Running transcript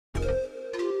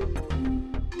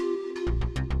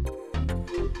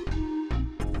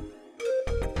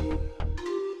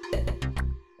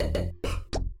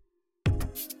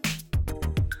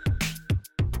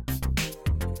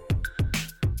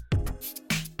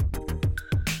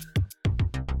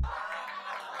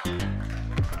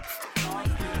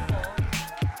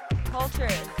Culture.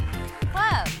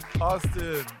 Club.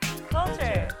 Austin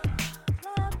Culture.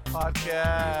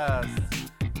 podcast.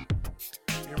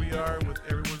 Here we are with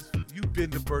everyone's. You've been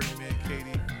to Burning Man,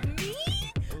 Katie. Me?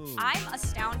 Ooh. I'm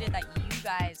astounded that you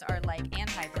guys are like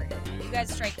anti-Burning Man. You guys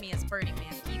strike me as Burning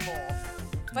Man people.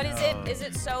 But No. is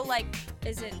it so like,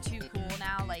 is it too cool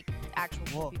now? Like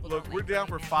actual people Look, don't we're like down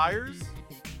for Burning Man? fires.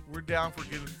 We're down for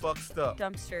getting fucked up.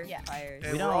 Dumpster Yeah. fires.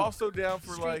 And We we're don't- also down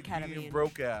for Street like ketamine. being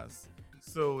broke ass.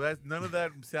 So that none of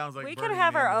that sounds like we Burning could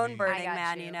have Man our to own me. Burning got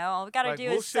Man, you. you know? All we gotta Like, do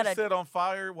we'll is set a. set on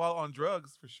fire while on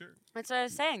drugs for sure. That's what I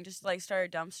was saying. Just like start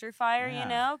a dumpster fire, Yeah. you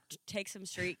know? Take some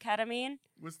street ketamine.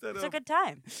 What's that? It's a good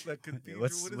time. That cathedral.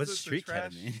 What's what is what's this, the street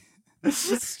trash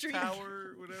ketamine? Street.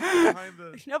 tower, whatever behind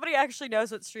the. Nobody actually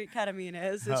knows what street ketamine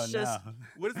is. It's just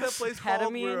What is that place called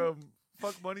Ketamine? where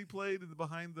Fuck Money played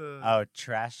behind the Oh,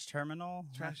 trash terminal.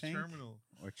 I trash think? terminal?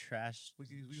 Or trash. We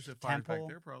can set fire back Temple?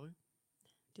 there probably.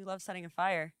 do love setting a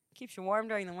fire. Keeps you warm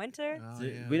during the winter. Oh, D-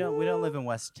 yeah. We don't live in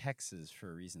West Texas for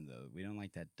a reason though. We don't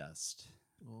like that dust.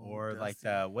 Oh, Or like dusty.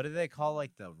 the what do they call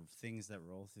like the things that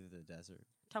roll through the desert?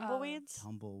 Tumbleweeds.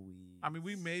 Tumbleweed. I mean,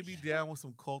 we may be down with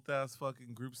some cult ass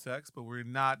fucking group sex, but we're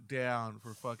not down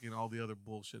for fucking all the other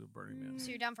bullshit of Burning Man. So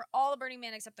you're down for all the Burning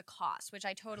Man except the cost, which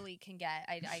I totally can get.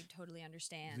 I totally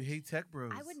understand. They hate tech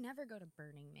bros. I would never go to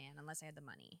Burning Man unless I had the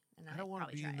money, and then I don't want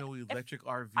to be try in it. no electric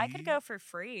RV. I could go for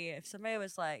free if somebody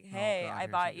was like, Oh, "Hey, God, I here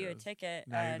bought she you a goes. ticket."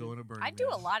 Now you're and going to Burning I do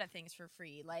a Man. lot of things for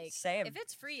free. Like Same. if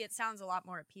it's free, it sounds a lot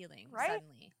more appealing. Right?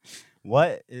 Suddenly.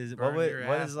 What is Burn your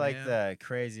what ass, is like man. the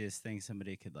craziest thing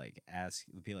somebody could like ask?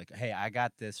 Be like, hey, I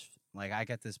got this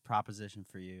proposition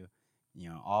for you. You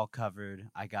know, all covered.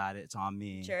 I got it. It's on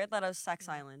me. Jared Leto's Sex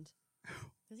Island.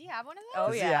 Does he have one of Oh,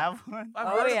 those? Does he yeah. have one? I've Oh,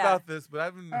 heard yeah. about this, but I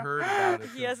haven't heard about it.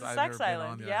 He has 'cause a I've sex never been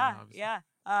island. on Yeah, obviously. yeah.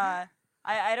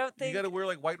 I don't think You got to wear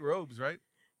like white robes, right?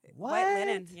 white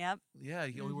linen. Yep. Yeah,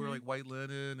 you can only wear Mhm. like white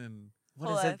linen and. What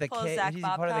Pull is a- it? The pull a K? Zach He's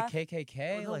part of the Bobkoff?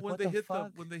 KKK. Well, no, like when what they the hit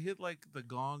fuck? when they hit like the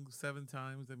gong 7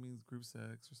 times, that means group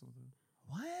sex or something.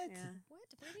 What? Yeah. What?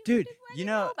 Where did- Dude, where did I you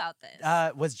know know, about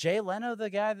this. Was Jay Leno the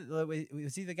guy?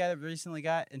 Was he the guy that recently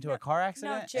got into No, a car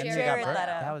accident? no, and then Jared got burnt?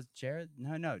 Leto. That was Jared.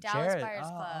 No, Dallas Jared. Buyers oh,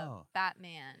 Club, oh.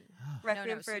 Batman. Requiem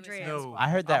no, for a Suicide Dream. No, I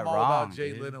heard that I'm all wrong, about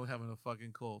Jay dude. Leno having a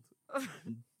fucking cult.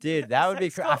 Dude, that would be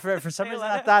Sex for some Jay reason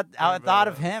I Leno. thought Everybody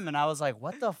of knows. him and I was like,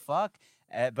 what the fuck?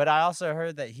 But I also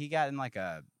heard that he got in like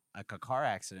a car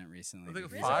accident recently. I think a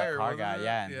because he's fire, a car wasn't guy, it?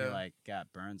 yeah, and Yeah. he like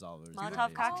got burns all over his Molotov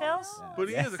body. cocktails? Yeah. But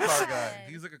he Yeah. is a car guy. God.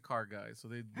 He's like a car guy, so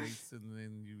they race and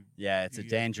then you. Yeah, it's a you-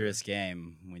 dangerous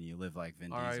game when you live like Vin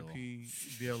Diesel. R.I.P.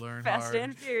 Dale Earnhardt. Fast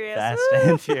and Furious. Fast Woo!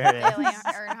 and Furious.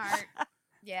 Dale Earnhardt.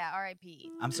 Yeah,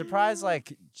 R.I.P. I'm surprised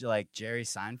like Jerry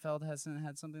Seinfeld hasn't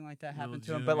had something like that Little happen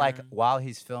to him, but like Junior. while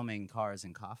he's filming Cars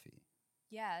and Coffee.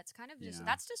 Yeah, it's kind of just Yeah.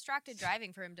 that's distracted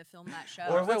driving for him to film that show.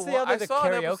 Or was what's that the one- other I the saw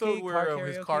an karaoke episode where car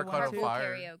his karaoke car one caught on too? Carpool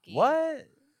fire. karaoke. What?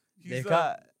 He's, They've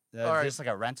got all right. just like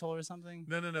a rental or something?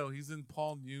 No. He's in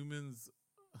Paul Newman's.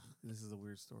 This is a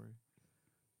weird story.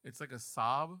 It's like a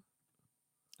Saab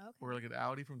Okay. or like an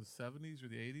Audi from the 70s or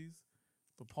the 80s,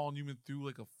 but Paul Newman threw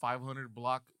like a 500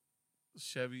 block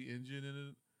Chevy engine in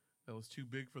it that was too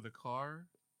big for the car.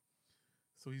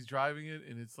 So he's driving it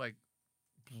and it's like,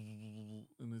 and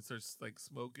it starts like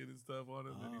smoking and stuff on it.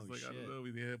 And Oh, he's like, I shit. don't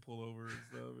know, he had to pull over and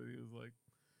stuff. And he was like,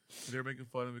 they're making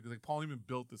fun of it because like Paul Newman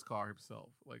built this car himself.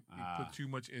 Like he Ah. put too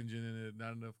much engine in it,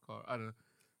 not enough car. I don't know.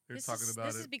 They're This talking is, about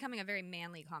this it. is becoming a very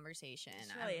manly conversation.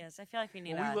 This really is. I feel like we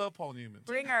need Well, to we love Paul Newman.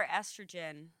 bring our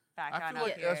estrogen back I on feel up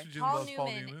like here. estrogen Paul loves Paul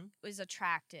Newman Newman. was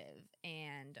attractive,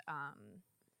 and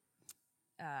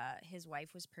his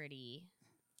wife was pretty.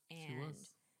 And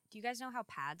was. do you guys know how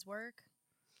pads work?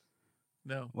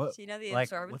 No. What? So you know the like,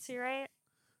 absorbency rate?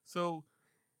 So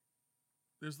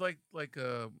there's like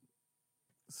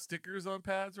stickers on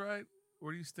pads, right?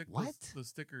 Where do you stick What? the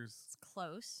stickers? It's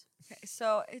close. Okay,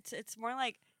 so it's more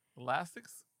like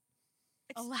Elastics?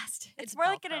 Elastic. it's more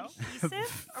like an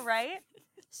adhesive, right?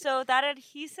 So that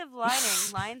adhesive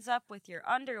lining lines up with your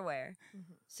underwear. Mhm.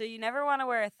 So you never want to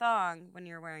wear a thong when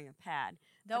you're wearing a pad.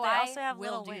 But Though they I also have will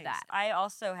little do wings. that. I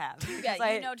also have. Yeah, because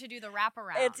I- you know to do the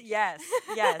wraparound. It's yes.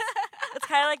 It's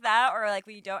kind of like that, or like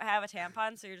when you don't have a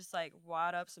tampon, so you're just like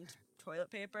wad up some toilet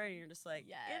paper, and you're just like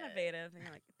Yes. innovative, and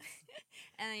you're like,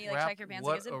 and then you like Wrap check your pants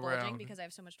what like, is it bulging around? because I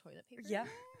have so much toilet paper? yeah,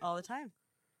 all the time.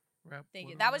 Wrap Thank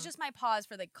what you. That was around? just my pause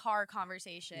for the car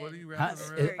conversation. What are you Huh? wrapping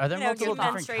Huh? around? Are there You know, multiple different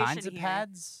demonstration kinds of here.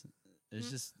 pads? There's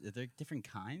Hmm? just are there different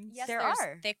kinds? Yes, There there's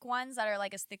are. thick ones that are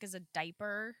like as thick as a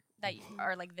diaper. that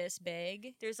are like this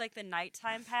big. There's like the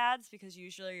nighttime pads because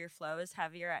usually your flow is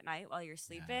heavier at night while you're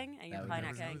sleeping, and you're that would probably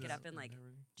never not gonna noticed. get up and I like never-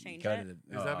 change Go it. to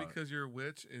the, Is that oh, because you're a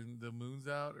witch and the moon's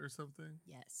out or something?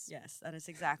 Yes. Yes, that is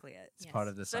exactly it. it's Yes. part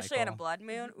of the Especially cycle? on a blood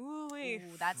moon. Ooh,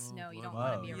 Ooh, that's Oh, no, you blood don't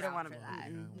want to moon. be You around don't wanna for be-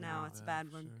 that. No, it's a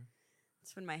bad one.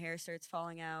 it's when my hair starts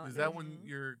falling out. Is that when Mhm.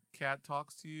 your cat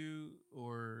talks to you,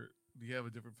 or do you have a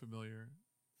different familiar?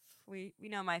 we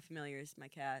know my familiar is my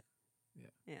cat? Yeah.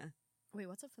 Yeah. Wait,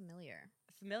 what's a familiar?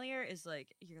 Familiar is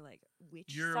like your like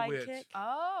witch You're a sidekick. witch.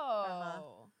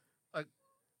 Oh.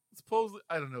 Supposedly,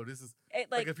 I don't know. This is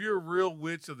It, like if you're a real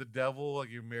witch of the devil, like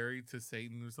you're married to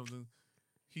Satan or something,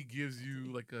 he gives you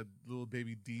like a little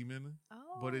baby demon.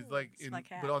 Oh. But it's like, It's my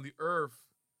cat. but on the earth,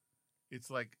 it's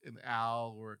like an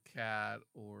owl or a cat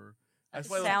or. a That's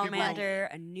why like, people- salamander,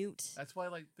 a newt. That's why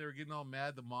like they were getting all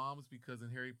mad, the moms, because in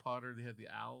Harry Potter they had the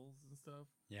owls and stuff.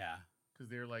 Yeah. Because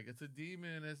they're like, it's a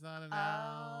demon, it's not an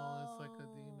owl, it's like a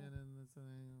demon, and it's a.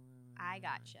 I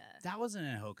gotcha. That wasn't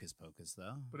in Hocus Pocus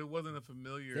though. But it wasn't a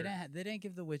familiar. They didn't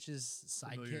give the witches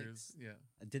familiars, sidekicks.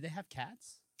 yeah. Did they have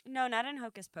cats? No, not in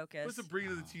Hocus Pocus. But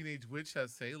Sabrina the Oh. Teenage Witch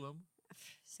has Salem.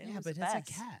 Salem's yeah, but the that's best.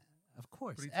 a cat. Of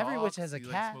course. But he Every witch talks, has a he,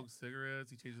 cat. Like, smokes cigarettes.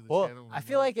 He changes the Well, channel. I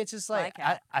feel like it's just My like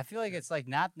cat. I feel like it's like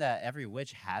not that every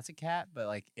witch has a cat, but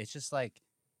like it's just like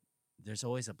there's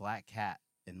always a black cat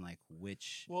in like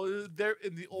witch. Well, there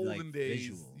in the olden like, days,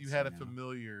 you visuals, had you a know?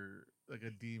 familiar, like a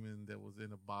demon that was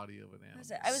in a body of an animal.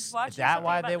 Was it- I was Is watching that something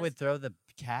why about they this- would throw the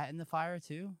cat in the fire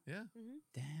too? Yeah.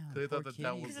 Damn. They poor thought that that kitty.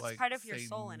 was Because it's like part of your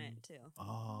soul in Satan. it too. Oh,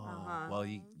 Uh-huh. well,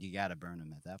 you gotta burn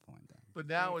them at that point then. But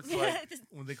now it's like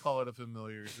when they call it a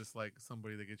familiar, it's just like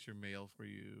somebody that gets your mail for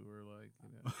you, or like you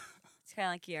know. It's kind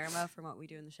of like Guillermo from What We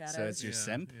Do in the Shadows. So it's your Yeah,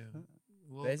 simp. yeah.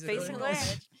 Well, Basically.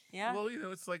 Basically. Yeah. Well, you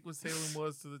know, it's like what Salem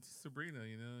was to the Sabrina.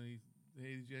 You know,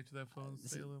 hey, did you answer that phone,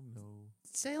 Salem? No.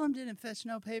 Salem didn't fetch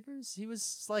no papers. He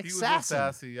was like He was real sassing.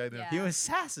 sassy. I know. Yeah. He was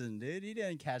sassing, dude. He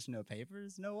didn't catch no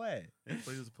papers. No way. But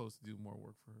he was supposed to do more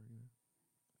work for her. You know?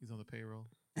 He's on the payroll,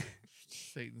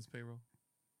 Satan's payroll.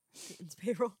 Satan's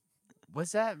payroll.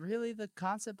 Was that really the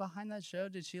concept behind that show?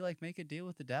 Did she like make a deal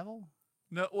with the devil?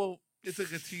 No, well, it's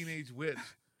like a teenage witch,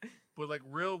 but like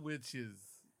real witches,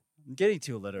 I'm getting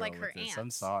too literal Like with her this. I'm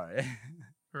aunts. sorry.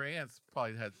 her aunts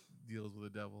probably had deals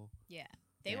with the devil. Yeah.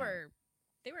 They Damn.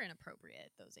 were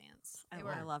inappropriate, those ants. They I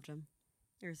were loved him.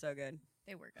 They were so good.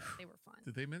 they were good. They were fun.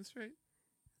 Did they menstruate?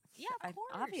 Yeah, of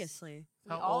course. Obviously.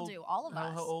 We all do, all of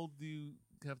us. How old do you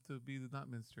have to be to not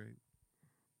menstruate?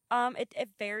 It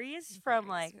varies It from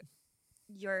varies. like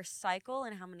your cycle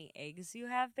and how many eggs you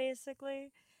have,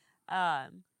 basically.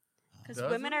 Because Does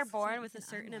women it? are born Something with a I'm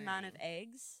certain amount of learning.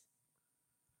 eggs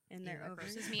in You their know,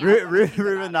 ovaries. versus me, I don't wanna think about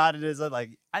Ruben it. nodded his head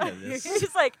like, I know this.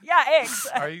 He's like, yeah, eggs.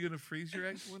 Are you gonna freeze your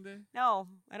eggs one day? No,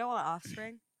 I don't want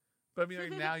offspring. But I mean,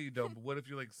 like now you don't. But what if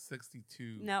you're like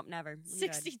 62? Nope, never. I'm good.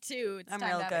 62. It's I'm time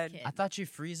real to have a good. kid. I thought you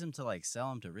freeze them to like sell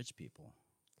them to rich people.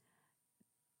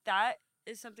 That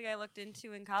is something I looked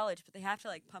into in college, but they have to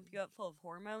like pump you up full of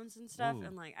hormones and stuff, Ooh.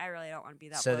 and like I really don't want to be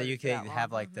that. So that bloated you for that could long.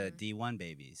 have like the Mhm. D1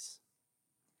 babies.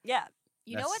 Yeah,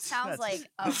 You know what That's- sounds that's-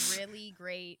 like a really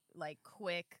great, like,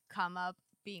 quick come up?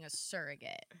 Being a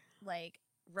surrogate. Like,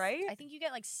 right. I think you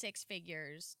get like 6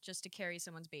 figures just to carry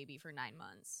someone's baby for 9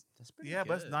 months. That's pretty Yeah, but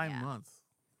that's good. 9 Yeah. months.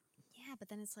 Yeah, but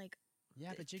then it's like,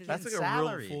 Yeah, but you're That's like getting a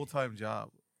salary. real full-time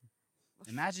job.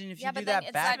 Imagine if you Yeah, do but then that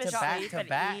it's back not to a back You to could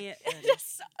back. eat and-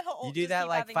 You do that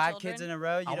like 5 kids in a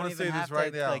row. You I don't wanna even say this have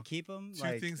right to now. like keep them. Two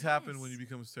Like, things happen when Yes. you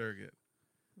become a surrogate.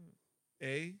 Hmm.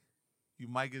 A, you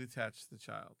might get attached to the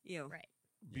child. You. Right.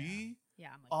 B,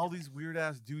 Yeah, I'm like, all no these way. weird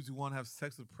ass dudes who want to have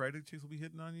sex with pregnant chicks will be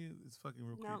hitting on you. It's fucking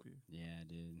real No. creepy. yeah,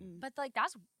 dude. Mm. But like,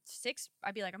 that's 6.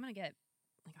 I'd be like, I'm going to get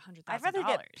like $100,000. I'd rather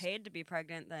get paid to be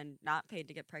pregnant than not paid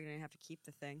to get pregnant and have to keep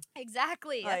the thing.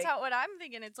 Exactly. Like- That's how what I'm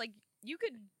thinking. It's like, you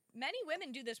could, many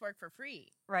women do this work for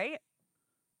free. Right?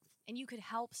 And you could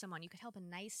help someone. You could help a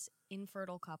nice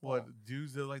infertile couple. What,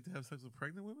 dudes that like to have sex with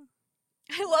pregnant women?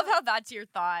 I love how that's your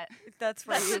thought. That's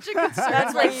where That's you. such a concern.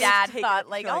 That's like where you dad take thought. it.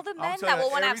 Like You're all like, the I'm men telling that will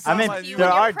you, want to have every sex I mean, with you there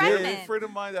when are you're dudes- A pregnant. friend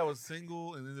of mine that was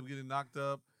single and ended up getting knocked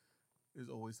up. There's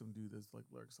always some dude that's like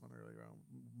lurks on her like around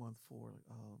month 4. Like,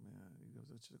 oh man, he gives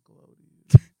such a glow to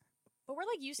you. But we're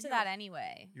like used to You're- that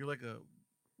anyway. You're like a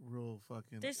real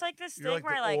fucking. There's like this You're thing like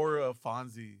where the like aura of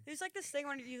Fonzie. there's like this thing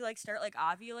where you like start like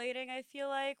ovulating. I feel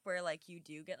like where like you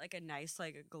do get like a nice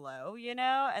like glow, you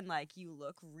know, and like you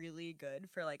look really good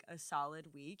for like a solid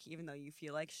week, even though you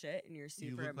feel like shit and you're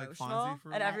super look like Fonzie emotional. for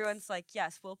a And week? everyone's like,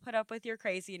 "Yes, we'll put up with your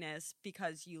craziness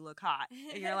because you look hot."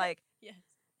 And you're like, Yes.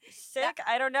 Sick?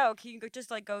 I don't know. Can you just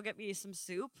like go get me some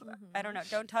soup? I don't Mhm. know.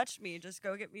 Don't touch me. Just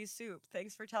go get me soup.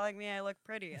 Thanks for telling me I look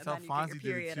pretty. That's And how then you get your Fonzie did it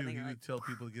period, too. and then He you're would like, tell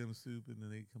people to get him soup, and then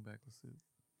they'd come back with soup.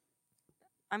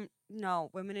 no,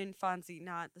 women in Fonzie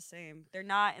not the same. They're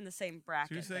not in the same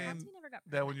bracket. you're there. saying Fonzie never got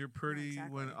That when pregnant. you're pretty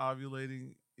when exactly.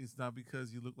 ovulating, it's not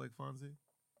because you look like Fonzie.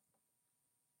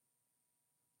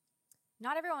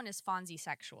 Not everyone is Fonzie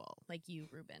sexual like you,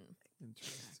 Ruben.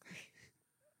 Interesting.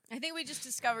 I think we just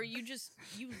discovered you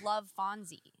love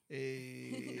Fonzie.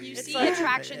 Hey. You It's see like-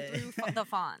 attraction through the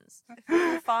Fonz.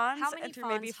 Fonz How many and through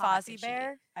maybe Fonz hot Fozzie is she?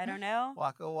 Bear. I don't know.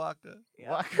 Waka waka.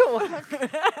 There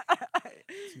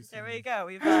soon. we go.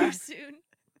 We've Too soon.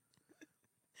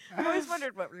 I've always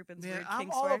wondered what Ruben's Man, weird I'm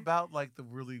kinks all were. about like the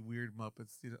really weird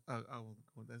Muppets. You know,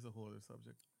 that's a whole other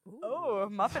subject. Oh,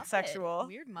 Muppet sexual.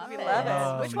 Weird We Muppet. love it.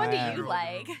 Oh, Which one do man. you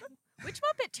like? Which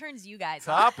Muppet turns you guys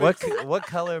on? Topic. What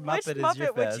color Which Muppet is Muppet your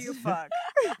would best? you fuck?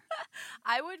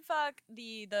 I would fuck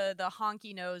the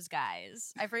honky nose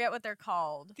guys. I forget what they're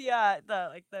called.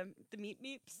 The meat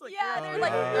meeps. Like, Yeah, Oh, they're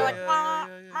like yeah, they're like. yeah,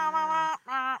 yeah,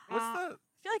 yeah. What's that?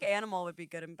 I feel like Animal would be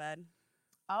good in bed.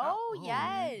 Oh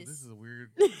yes. This is a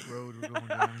weird road we're going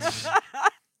down here.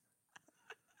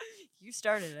 You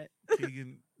started it.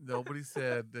 Keegan, nobody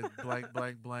said that blank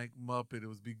blank blank Muppet it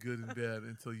was be good in bed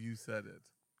until you said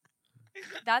it.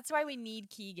 That's why we need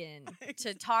Keegan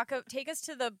to take us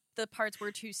to the parts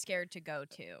we're too scared to go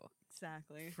to.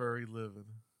 Exactly. Furry living.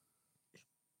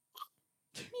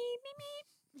 Meep,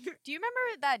 meep, meep. Do you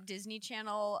remember that Disney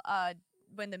Channel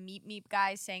when the Meep Meep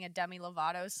guy sang a Demi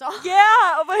Lovato song? Yeah.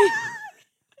 Oh my.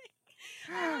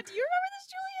 Do you remember this,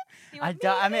 Julian? He I, went, do,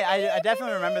 I mean, "Meep, I meep,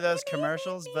 definitely meep, remember meep, those meep,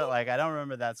 commercials, meep, but meep." like I don't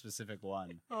remember that specific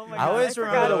one. Oh my I god. always forgot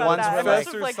remember the about ones that. where, I must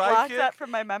like- have like Professor blocked Psychic? that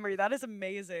from my memory. That is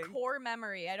amazing. Core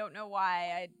memory. I don't know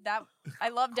why. I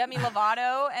love Demi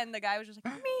Lovato, and the guy was just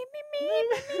like, meep, meep, meep,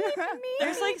 meep, meep, meep,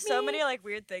 There's like so meep." many like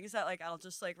weird things that like I'll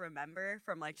just like remember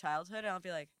from like childhood, and I'll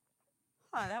be like,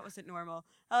 "Huh, that wasn't normal."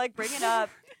 I'll like bring it up.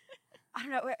 I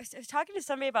don't know. I was talking to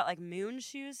somebody about like moon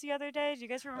shoes the other day. Do you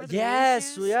guys remember the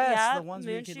Yes, moon shoes? yes, Yeah, the ones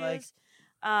where moon you could, like, shoes.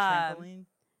 Trampoline.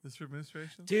 This for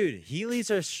administration? Dude, Heelys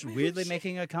are weirdly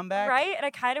making a comeback. Right, and I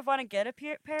kind of want to get a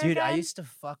pair. Dude, I again. used to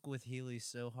fuck with Heelys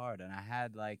so hard, and I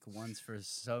had like ones for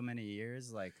so many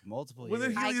years, like multiple When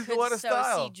years. the I Heelys could go out of so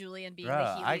style. see Julian being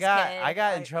Bruh, the Heelys I kid.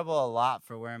 got in I- trouble a lot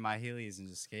for wearing my Heelys and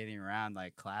just skating around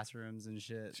like classrooms and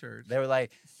shit. Church. They were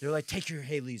like, take your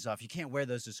Heelys off. You can't wear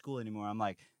those to school anymore. I'm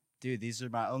like, dude, these are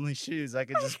my only shoes. I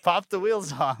could just pop the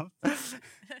wheels off.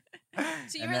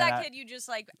 So you And were then that kid. You just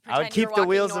like I would pretend you're keep the walking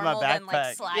wheels in my normal, then like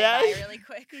backpack. slide Yeah. by really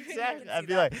quick. Exactly. see I'd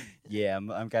be that. like, yeah,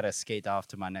 I'm gotta skate off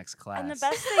to my next class. And the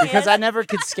best thing because is, I never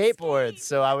could skateboard,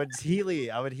 so I would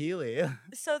Heely.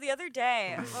 so the other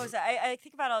day, what was it? I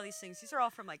think about all these things. These are all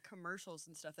from like commercials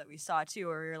and stuff that we saw too,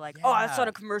 where you're like, oh, I saw Yeah.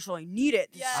 a commercial. I need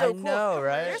it. This is Yeah. so I cool. know,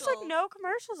 right? There's like no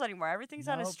commercials anymore. Everything's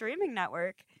on a Nope. streaming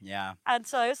network. Yeah. And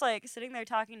so I was like sitting there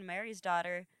talking to Mary's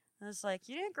daughter. I was like,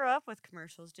 "You didn't grow up with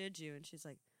commercials, did you?" And she's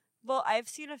like, "Well, I've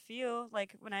seen a few,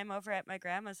 like when I'm over at my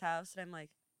grandma's house." And I'm like,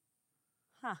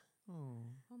 "Huh." Oh.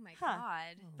 Oh my Huh.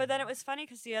 god. But then it was funny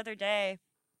because the other day,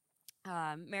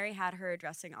 Mary had her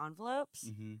addressing envelopes,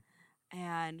 hmm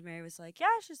and Mary was like, "Yeah,"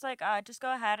 she's like, "Just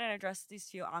go ahead and address these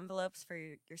few envelopes for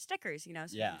your stickers, you know,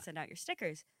 so you Yeah. can send out your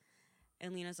stickers."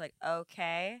 And Lena's like,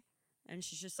 "Okay," and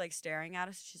she's just like staring at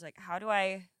us. She's like, "How do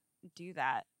I do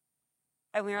that?"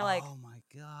 And we were like, oh my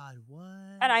god, what?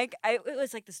 and I it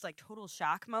was like this like total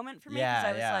shock moment for me because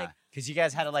I was like, because you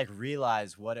guys had to like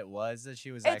realize what it was that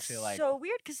she was it's actually like. so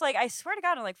weird because like I swear to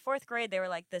God, in like 4th grade, they were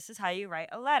like, "This is how you write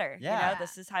a letter. You Yeah. know,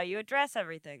 this is how you address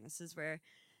everything. This is where."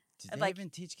 Did they like- even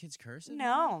teach kids cursive?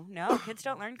 No, kids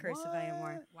don't learn cursive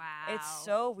anymore. What? Wow. It's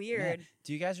so Man, weird.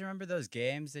 do you guys remember those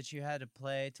games that you had to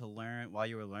play to learn while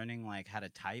you were learning like how to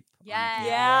type? on the Yes. keyboard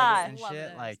Yeah. and Love shit.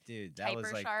 those. Like, dude, that was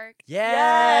Typer like. Shark.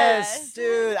 Yes, Yes.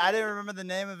 dude. I didn't remember the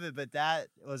name of it, but that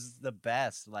was the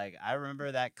best. Like, I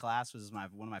remember that class was one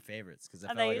of my favorites because I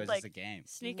And felt like they'd, it was like, just a game.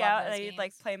 Sneak Love out those and you'd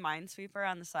like games. play Minesweeper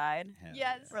on the side Hell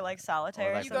Yes. yeah. or like solitaire.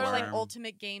 Or, or like, You go to like Worm.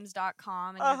 ultimategames.com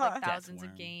and you have Uh-huh. like thousands of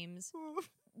Deathworm. games.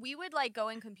 We would like go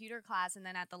in computer class, and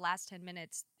then at the last 10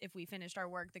 minutes, if we finished our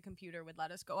work, the computer would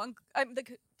let us go on.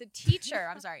 The teacher,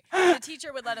 I'm sorry, the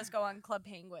teacher would let us go on Club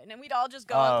Penguin, and we'd all just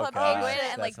go on Oh, Club gosh, Penguin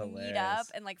and like that's meet up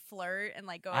hilarious. and like flirt and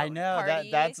like go. I know party.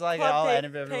 that's like Club all Pe-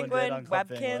 everyone Penguin, did on Club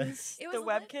Penguin. Webkins, It the was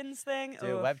lit. Webkins thing. Dude,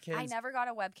 Oof. Webkins. I never got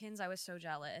a Webkins. I was so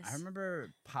jealous. I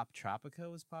remember Pop Tropica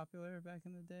was popular back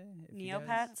in the day. if you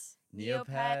guys- Neopets.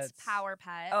 Neopets, Power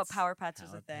Pets. Oh, Power Pets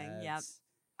was Power a thing. Yep. Pets,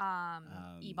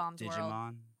 E-Bombs World.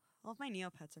 Digimon. All of my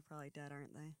Neopets are probably dead,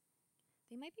 aren't they?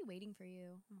 They might be waiting for you.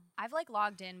 I've like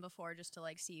logged in before just to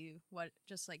like see what,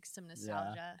 just like some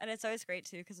nostalgia. And it's always great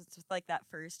too because it's with, like that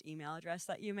first email address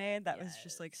that you made that was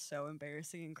just like Yes. so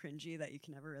embarrassing and cringy that you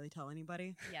can never really tell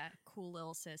anybody. Yeah, cool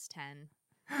little sis 10.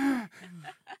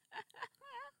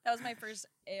 That was my first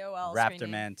AOL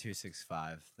screen name.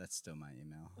 Raptorman265. That's still my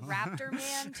email.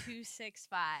 Raptorman265.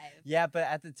 Yeah, but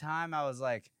at the time I was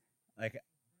like,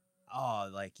 oh,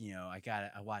 like, you know, I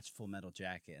watched Full Metal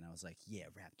Jacket and I was like, yeah,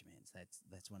 Raptorman.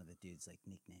 That's one of the dude's like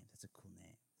nicknames. That's a cool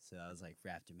name. So I was like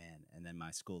Raptorman, and then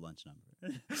my school lunch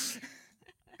number.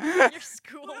 Your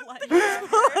school lunch.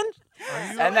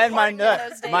 Are you- And then my Important in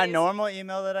those my days. normal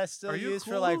email that I still Are you use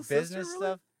for cool, like sister, business really?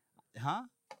 stuff. Huh?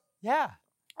 Yeah.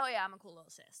 Oh yeah, I'm a cool little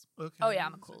sis. Okay. Oh yeah,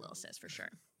 I'm a cool little sis for sure.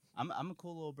 I'm a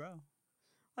coul little bro.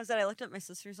 Was that I looked at my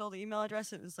sister's old email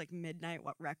address and it was like midnight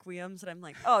requiems and I'm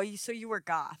like, oh, so you were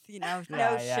goth, you know?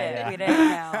 No shit, we didn't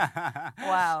know.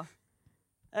 Wow.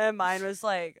 And mine was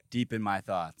like Deep in my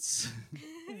thoughts.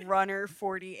 Runner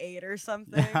 48 or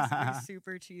something. Something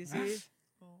super cheesy.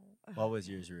 What was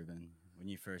yours, Ruben, when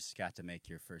you first got to make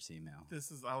your first email?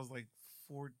 I was like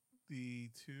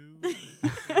 42.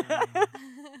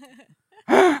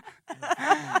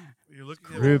 You're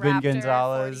looking at Ruben Raptor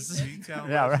Gonzalez. 42. B-Town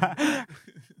Yeah, Legend. right.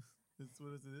 It's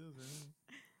what it is, man.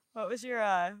 What was your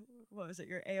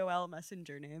your AOL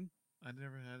messenger name? I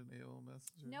never had an AOL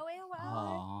Messenger. No AOL.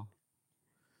 Aw.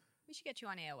 We should get you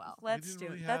on AOL. Let's didn't do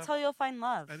really it. That's have- how you'll find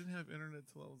love. I didn't have internet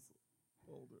till I was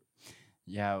older.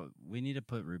 Yeah, we need to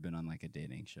put Ruben on like a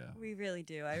dating show. We really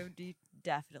do. I would be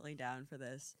definitely down for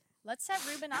this. Let's set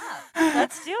Ruben up.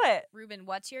 Let's do it. Ruben,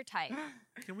 what's your type?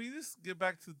 Can we just get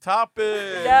back to the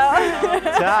topic? No.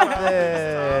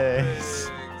 Topics.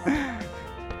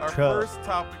 Our Cool. first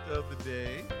topic of the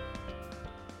day.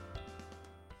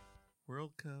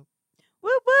 World Cup.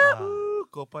 Whoop whoop. Woo,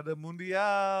 Copa del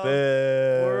Mundial.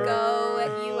 Boo. Go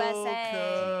World USA.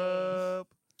 Cup.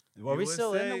 Are we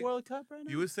still in the USA World Cup right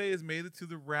now? USA has made it to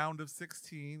the round of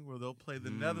 16 where they'll play the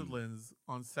Mm. Netherlands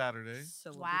on Saturday.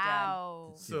 So we'll be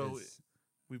Wow. See So this-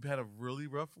 we've had a really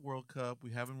rough World Cup.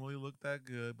 We haven't really looked that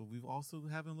good, but we've also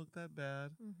haven't looked that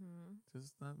bad. Mm-hmm.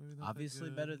 Just not maybe not that obviously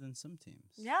good. better than some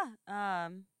teams. done. Yeah.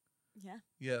 Yeah.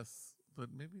 Yes, but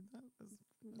maybe not as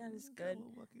That is got a good.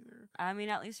 little lucky there. I mean,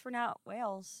 at least we're not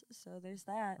Wales, so there's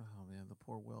that. Oh man, the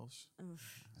poor Welsh.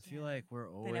 Oof. I feel like we're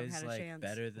never always had a like chance.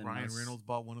 better than Ryan most- Reynolds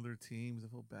bought one of their teams. I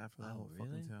feel bad for that Oh, whole really?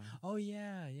 fucking town. Oh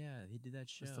yeah, he did that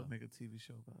show. Just to make a TV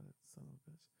show about it. Son of a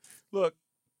bitch. Look,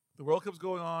 the World Cup's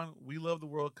going on. We love the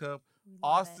World Cup. We love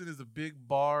Austin it. is a big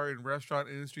bar and restaurant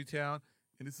industry town,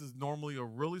 and this is normally a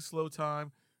really slow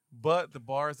time. But the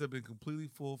bars have been completely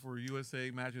full for USA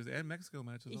matches and Mexico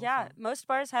matches. Yeah, also. most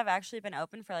bars have actually been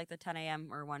open for like the 10 a.m.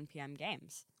 or 1 p.m.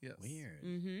 games. Yes. Weird.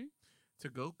 Mm-hmm.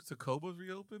 Tacoba's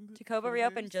reopened. Tacoba for the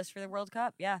reopened games? just for the World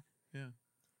Cup. Yeah.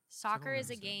 Soccer is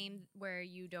a understand. game where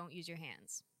you don't use your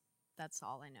hands. That's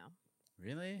all I know.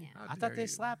 Really? Yeah. How I thought dare they you.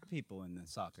 slapped people in the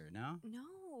soccer. No.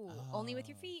 No, only with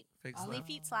your Oh. feet. Fake Only slap.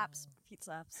 feet slaps. Feet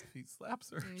slaps. Feet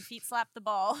slaps or And your feet slap the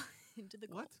ball into the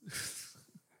goal. what?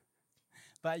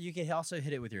 But you can also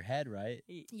hit it with your head, right?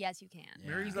 Yes, you can. Yeah.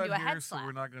 Mary's You can do not a here, head so slap.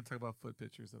 we're not going to talk about foot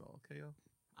pictures at all. Okay, y'all?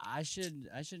 I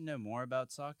should know more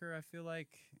about soccer. I feel like.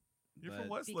 You're but- from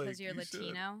Westlake. Because you're you should.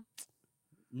 Latino.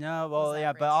 No, well, that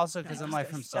yeah, but racist? also No, because I'm just like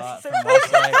kidding. from That's from so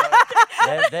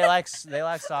Westlake. they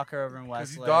like soccer over in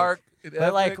 'Cause you Westlake. dark. and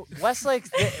But like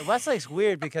ethnic. Westlake's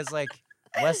weird because like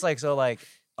Westlake's all like,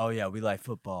 oh yeah, we like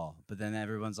football, but then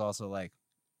everyone's also like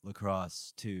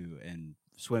lacrosse too, and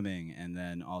swimming, and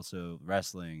then also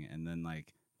wrestling, and then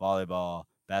like volleyball,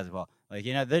 basketball. Like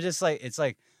they're just like it's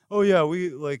like, oh yeah, we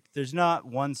like. There's not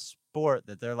one sport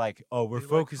that they're like, oh, we're They like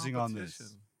focusing on this.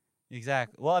 competition.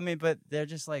 Exactly. Well, I mean, but they're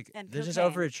just like And they're just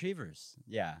cocaine. overachievers.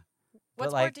 Yeah. What But,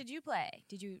 sport like, did you play?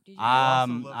 Did you? You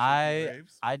also love I shaking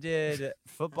grapes. I did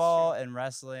football and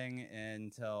wrestling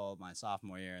until my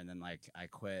sophomore year, and then like I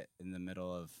quit in the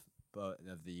middle of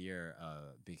the year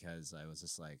because I was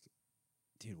just like,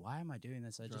 dude, why am I doing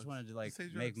this? I Drugs. just wanted to like Say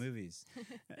make drugs. movies.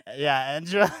 Yeah, and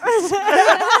drugs.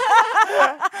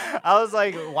 I was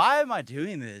like, why am I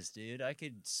doing this, dude? I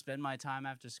could spend my time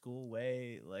after school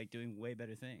doing way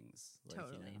better things. Like,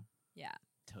 Totally. Yeah.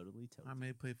 Totally. I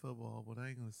may play football, but I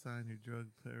ain't gonna sign your drug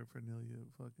paraphernalia,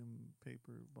 fucking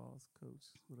paper, boss, coach,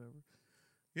 whatever.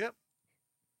 Yep.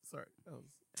 Sorry, that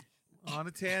was on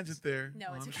a tangent there. No,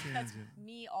 on it's a that's tangent.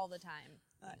 me all the time.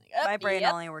 My brain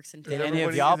Yep. only works in Is Did two. any of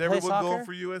everybody- y'all is play everyone soccer? going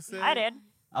for USA? I did.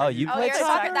 Oh, you Oh, played you're a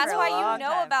soccer? soccer. That's for a why long you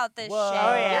know time. about this Whoa. shit. Oh,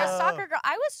 You're yeah. a soccer girl.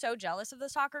 I was so jealous of the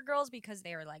soccer girls because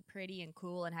they were like pretty and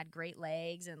cool and had great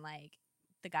legs and like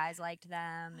the guys liked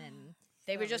them and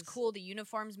They were That just was- cool. The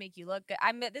uniforms make you look good.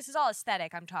 This is all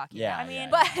aesthetic I'm talking Yeah, about. I mean,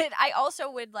 But I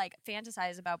also would like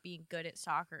fantasize about being good at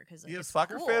soccer because like, You have it's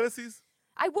soccer cool. fantasies?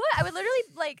 I would literally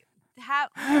like have.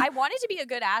 I wanted to be a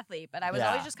good athlete, but I was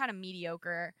always Yeah. just kind of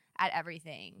mediocre at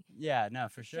everything. Yeah, no,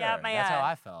 for sure. Yeah, my, That's how uh,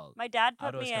 I felt. My dad I'd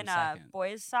put always me come in second.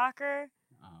 boys soccer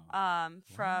Oh,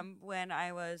 from when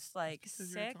I was like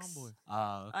Because you're a 6 tomboy.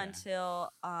 oh okay. until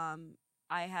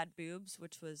I had boobs,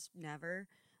 which was never.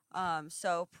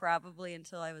 So probably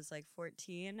until I was like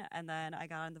 14, and then I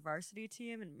got on the varsity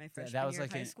team in my freshman that was year like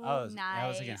of high in school. oh, that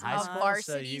was like in Nice. high Uh-huh. school.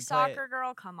 Varsity so you soccer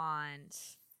girl, come on.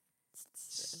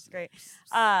 It's great.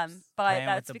 But Playing with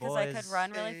that's the because I could boys.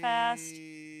 run really fast,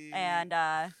 Hey. and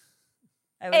I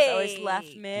was always left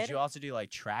Hey. mid. Did you also do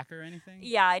like track or anything?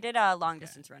 Yeah, I did long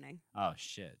distance running. Oh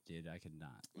shit, dude, I could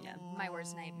not. Yeah, my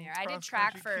worst nightmare. Oh, I did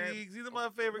track cross-country for Keegs. These are my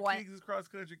favorite what- Keegs is cross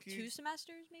country 2 Keegs.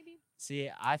 semesters, maybe. See,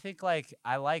 I think like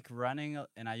I like running,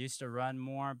 and I used to run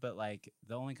more, but like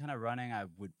the only kind of running I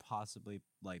would possibly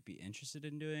like be interested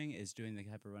in doing is doing the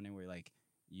type of running where like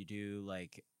you do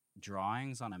like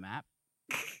drawings on a map.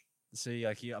 So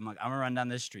I'm like I'm gonna run down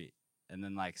this street and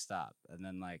then like stop, and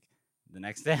then like the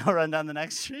next day I'll run down the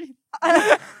next street.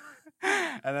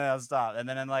 And then I'll stop, and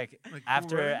then like Like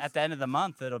after Cool Runnings? at the end of the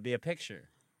month it'll be a picture.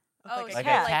 Oh, Like so a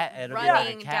you're, cat. It'll like be like a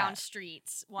running down cat.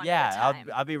 streets one Yeah, at a time.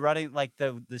 I'll be running like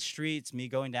the streets. Me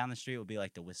going down the street will be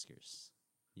like the whiskers.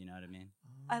 You know what I mean?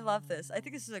 I love this. I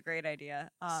think this is a great idea.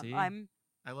 See?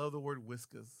 I love the word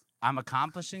whiskas. I'm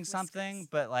accomplishing something, Whiskers.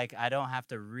 but like I don't have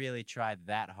to really try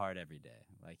that hard every day.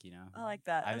 Like I like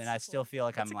that. I mean, I That's still cool. feel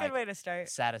like That's I'm a good like way to start.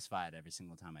 satisfied every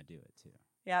single time I do it too.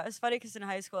 Yeah, it was funny because in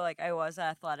high school, like I was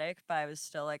athletic, but I was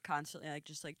still like constantly like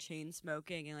just like chain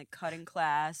smoking and like cutting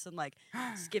class and like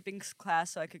skipping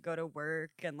class so I could go to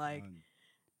work and like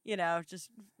just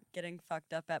getting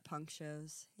fucked up at punk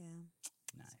shows. Yeah,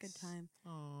 nice. it's a good time.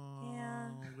 Oh, Yeah.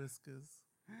 whiskas.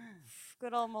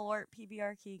 Good old Malort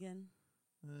PBR Keegan.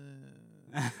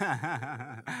 Yeah,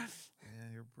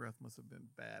 your breath must have been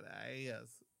badass.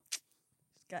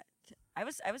 I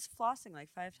was flossing like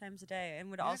 5 times a day and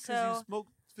would Yeah, 'cause also. you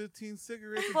smoked 15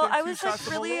 cigarettes. And Well, did I 2 was shots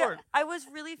like of really, Malort. I was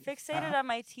really fixated on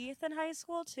my teeth in high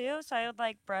school too, so I would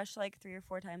like brush like 3 or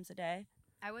 4 times a day.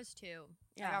 I was too.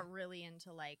 I Yeah. got really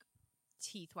into like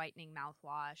teeth whitening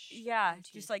mouthwash. Yeah, and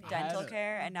just like I had dental a-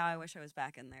 care, and now I wish I was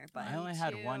back in there. But I only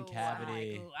had one Too.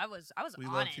 cavity. Ooh, I was We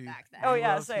on love it teeth. back then. Oh, We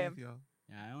yeah, love same. teeth, y'all.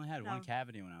 Yeah, I only had No. one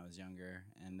cavity when I was younger,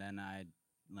 and then I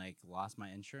like lost my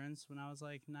insurance when I was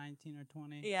like 19 or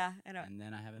 20. yeah, I know. And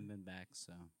then I haven't been back,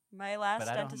 so My last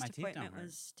I don't- dentist my teeth don't appointment hurt.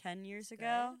 was 10 years Good.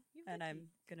 ago, You have good and I'm teeth.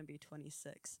 gonna be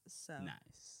 26. So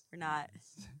nice. We're not-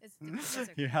 Nice. It's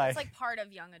You're it's like part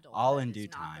of young adulthood. all in is due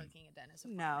not time. booking a dentist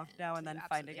no, appointment. no, and You then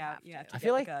finding absolutely out you have to I get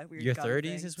feel like, like a weird your gum 30s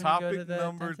thing. is when you go to Topic the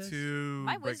number dentist? 2.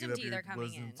 My breaking wisdom up teeth your are coming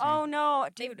wisdom in. teeth. Oh no,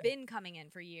 They've dude! been coming in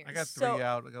for years. I got 3 So,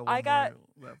 out. I got I one got-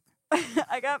 more left.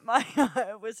 I got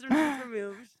my wisdom tooth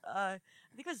removed. I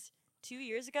think it was 2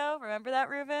 years ago. Remember that,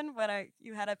 Ruben? When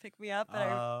you had to pick me up and I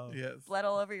Oh, Yes. bled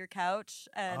all over your couch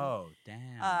and oh,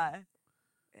 damn.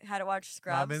 had to watch My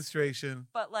Scrubs. menstruation.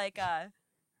 But like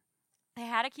they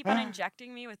had to keep on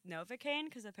injecting me with Novocaine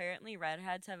because apparently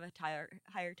redheads have a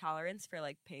higher tolerance for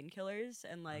like painkillers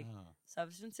and like Oh.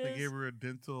 substances. They gave her a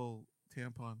dental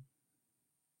tampon.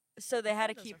 So they had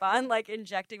to Those keep are on like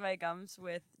injecting my gums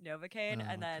with Novocaine, Oh,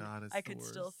 and then God, it's I the could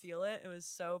still worst. feel it. It was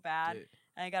so bad, Dude.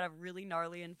 and I got a really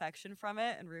gnarly infection from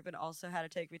it. And Ruben also had to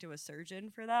take me to a surgeon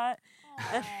for that.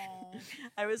 Aw.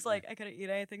 I was like, I couldn't eat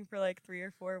anything for like 3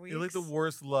 or 4 weeks. It's like the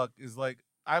worst luck is like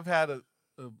I've had a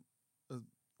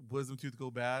wisdom tooth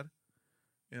go bad,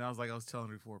 and I was telling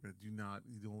her before, but you don't.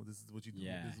 This is what you do.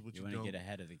 Yeah, This is what you you want don't. to get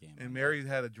ahead of the game. And on Mary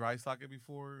had a dry socket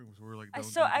before, and we were like, don't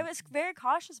So do I this. was very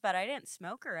cautious about it. I didn't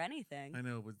smoke or anything. I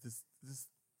know, but this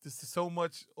is so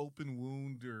much open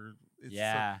wound, or that. it's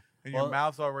Yeah. and Well- your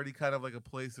mouth's already kind of like a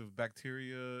place of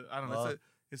bacteria. I don't know. Well-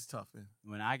 It's tough, man.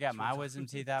 When I got That's my what- wisdom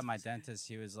teeth out, my dentist,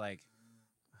 he was like,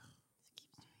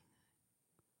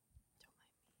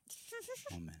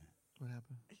 "1 minute, What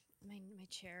happened? my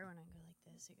chair when I go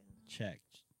like this. It goes, check."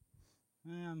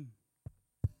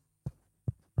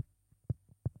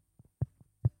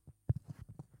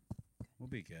 We'll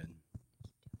be good.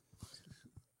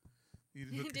 You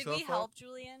just hooked Did yourself we up? help,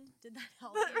 Julian? Did that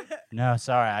help you? No,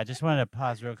 sorry. I just wanted to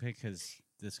pause real quick because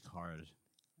this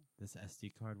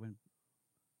SD card went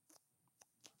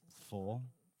full.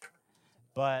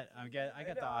 But I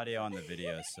got the audio on the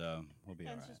video, so we'll be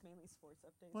all It's right. just mainly sports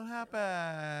updates. What happened?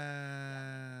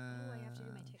 Oh, I have to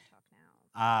do my TikTok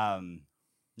now.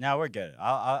 No, we're good.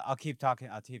 I'll keep talking.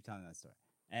 I'll keep telling that story.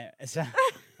 So,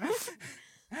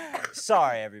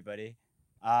 sorry, everybody.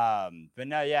 But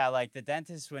no, yeah, like the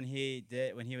dentist when he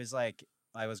was like,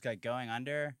 I was like going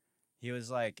under, he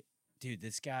was like, dude,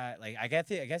 this guy, like, I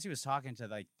guess he was talking to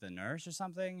like the nurse or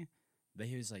something, but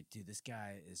he was like, dude, this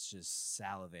guy is just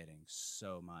salivating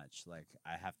so much, like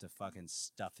I have to fucking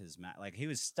stuff his mouth. Like he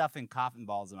was stuffing cotton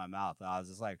balls in my mouth. I was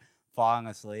just like falling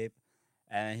asleep,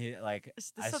 and he like,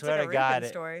 This I sounds swear like a to God, Reagan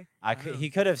story. he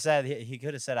could have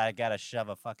said I gotta shove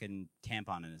a fucking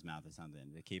tampon in his mouth or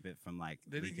something to keep it from like.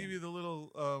 Did he leaking. give you the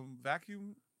little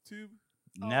vacuum tube?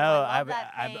 Oh, No, I love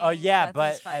that oh thing. yeah,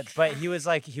 That's but fun. but he was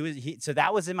like so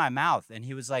that was in my mouth, and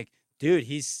he was like, dude,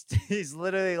 he's he's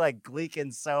literally like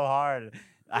gleeking so hard.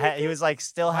 He was like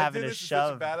still My having to dentist is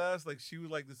shove. such a badass. Like she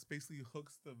would like this basically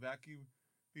hooks the vacuum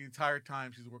the entire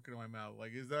time she's working on my mouth.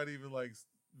 Like it's not even like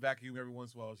vacuum every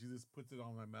once in a while. She just puts it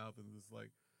on my mouth and just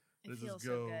like It let's feels just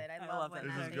so go. good. I I love love when it.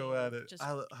 Let's that just thing go at it. just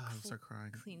I'm start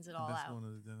crying. cleans it The all best out. one to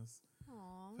the dentist. If I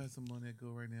Aww. had some money, I'd go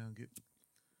right now and get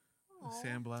Aw.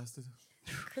 sandblasted.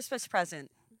 Christmas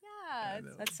present. Yeah. know.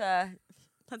 Let's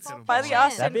Get 'em by the going.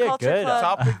 Austin That'd be a Culture good, Club.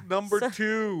 Topic number So-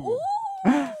 2: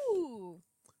 Ooh.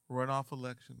 runoff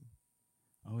election.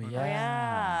 Oh Oh,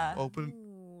 yeah. Open.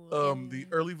 Ooh. The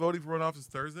early voting for runoff is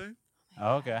Thursday.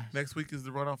 Oh, okay. Next week is the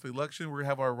runoff election. We're gonna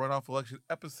have our runoff election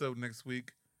episode next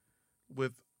week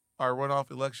with our runoff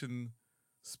election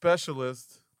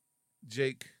specialist,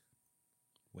 Jake,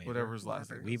 whatever his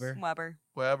last name is. Weber.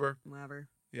 Weber.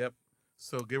 Yep.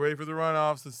 So get ready for the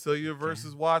runoff. Cecilia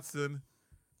versus Watson.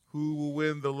 Who will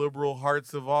win the liberal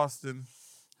hearts of Austin?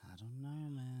 I don't know,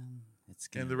 man. It's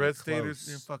gonna And the be Red Staters,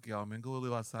 close. fuck y'all, man. Go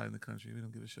live outside in the country. We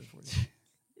don't give a shit for you.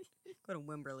 Go to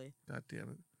Wimberley. God damn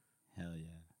it. Hell yeah.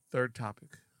 Third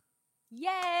topic.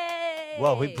 Yay!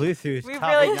 Well, we blew through. We topic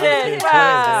really number did. two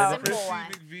Wow. quick, Simple Christy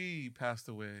one. McVie passed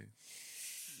away.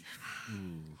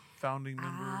 Ooh. Founding member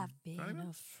I've founding been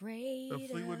member afraid of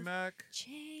Fleetwood of Mac.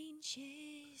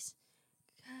 changes.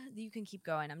 You can keep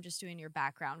going. I'm just doing your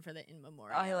background for the in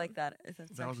memoriam. Oh, I like that.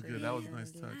 That was good. That was a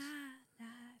nice touch.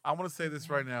 I want to say this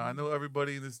right now. I know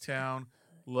everybody in this town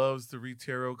loves to read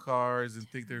tarot cards and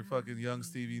think they're fucking young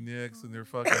Stevie Nicks and they're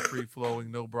fucking free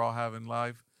flowing, no bra having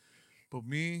life. But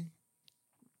me,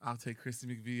 I'll take Christy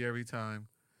McVie every time.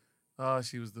 Oh,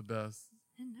 she was the best.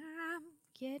 And I'm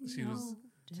getting She was- older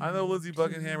I know Lindsey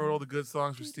Buckingham wrote all the good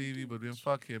songs for Stevie, but then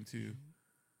fuck him too.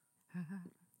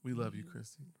 We love you,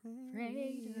 Christy.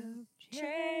 afraid of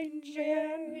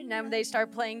changing. And then they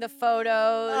start playing the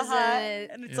photos,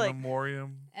 and, And it's In like,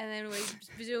 memoriam. and then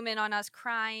we zoom in on us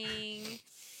crying.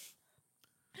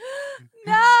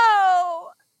 No,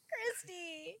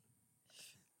 Christy.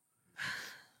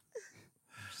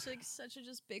 She's like such a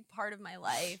just big part of my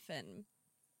life, and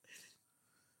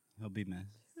He'll be missed.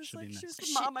 it's She'll like be she was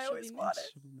missed. the mom I She'll always be wanted.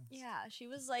 She'll be missed. yeah, she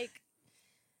was like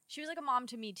a mom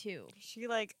to me too. She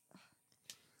like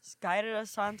just guided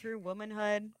us on through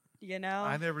womanhood. You know,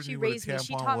 I never She knew what a raised me.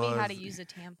 She tampon taught me how was. to use a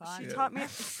tampon. she Yeah. taught me.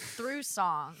 Through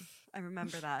song. I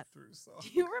remember that. Through song. Do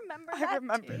you remember that? I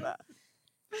remember too? that.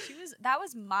 That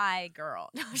was my girl.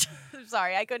 I'm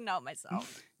sorry, I couldn't help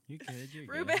myself. You good? You're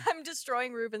Ruben, good. I'm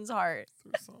destroying Ruben's heart.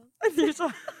 Through song. There's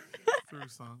a- Through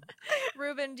song.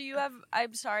 Ruben, do you have?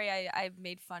 I'm sorry, I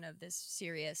made fun of this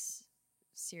serious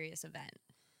event.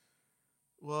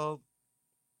 Well,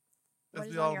 What as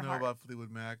is we on all your know heart? about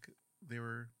Fleetwood Mac, they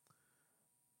were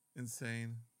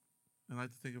insane. And I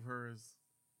like to think of her as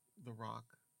the rock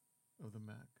of the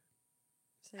Mac.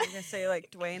 So you're gonna say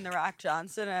like Dwayne the Rock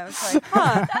Johnson? And I was like,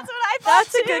 huh, That's what I thought.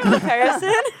 that's a good too.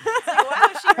 comparison. Like, wow,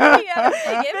 she really had a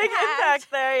big Big impact.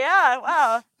 impact there. Yeah.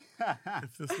 Wow.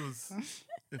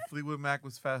 If Fleetwood Mac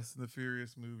was Fast and the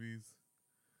Furious movies,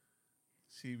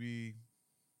 she'd be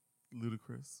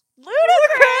ludicrous.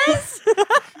 Ludicrous.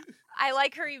 I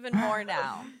like her even more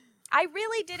now. I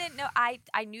really didn't know. I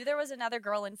knew there was another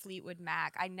girl in Fleetwood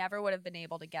Mac. I never would have been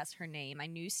able to guess her name. I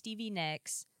knew Stevie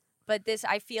Nicks, but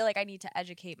I feel like I need to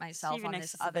educate myself Stevie on Nicks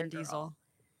this is the other Vin girl. Diesel.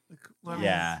 Like, I mean,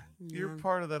 Yeah. You're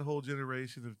part of that whole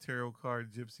generation of tarot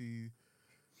card gypsy,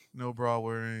 no bra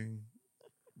wearing,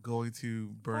 going to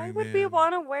Why Burning would Man. we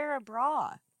want to wear a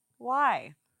bra?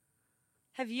 Why?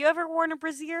 Have you ever worn a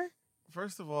brassiere?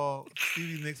 First of all,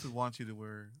 Stevie Nicks would want you to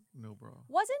wear no bra.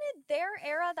 Wasn't it their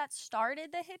era that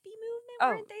started the hippie movement? Oh.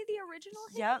 Weren't they the original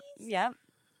hippies? Yep. Yep.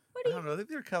 What I do you? don't know. I think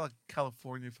they're kind of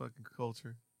California fucking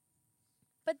culture.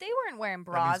 But they weren't wearing means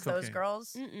bras. Those cocaine.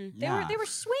 girls. Mm-mm. They were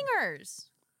swingers.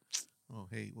 Oh,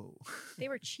 hey, whoa. They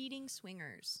were cheating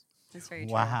swingers. That's very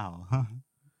true. Wow.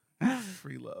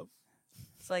 Free love.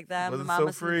 It's like them, the Wasn't so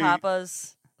mamas free. and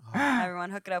papas. Oh, Everyone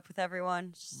hook it up with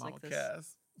everyone. Just Mama like this.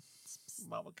 Cass.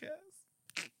 Mama Cass.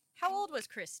 How old was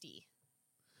Christy?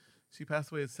 She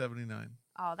passed away at 79.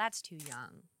 Oh, that's too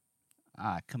young.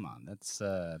 Come on, that's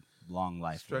long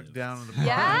life. Struck lived. down in the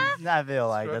Yeah? prime. I feel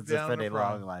like Struck that's a down in the pretty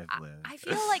prime. long life lived. I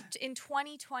feel like in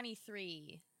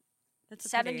 2023, That's a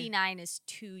pretty- 79 is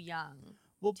too young.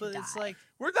 well, to but it's die. like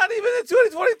We're not even in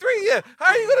 2023 yet. How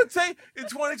are you going to say in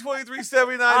 2023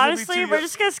 79 Honestly, we're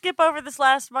just gonna skip over this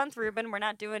last month, Ruben. We're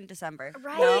not doing December.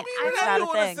 Right. No, I'm it's not not a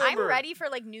doing thing. December. I'm ready for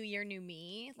like New Year, New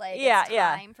Me. Like Yeah, it's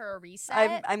yeah. time for a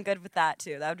reset. I'm good with that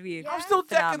too. That would be. Yeah. I'm still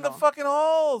decking the phenomenal. fucking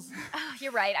halls. Oh,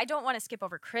 you're right. I don't want to skip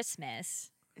over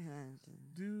Christmas.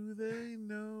 Do they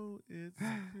know it's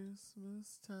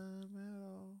Christmas time at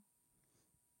all?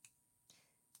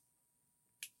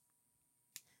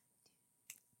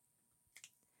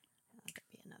 That could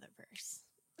be another verse.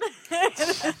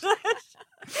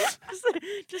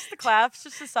 just the claps,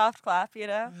 just a soft clap, you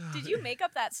know. Did you make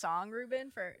up that song,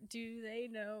 Ruben? For Do They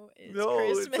Know It's No,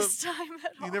 it's Christmas Time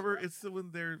at all? You never. It's the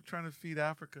when they're trying to feed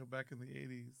Africa back in the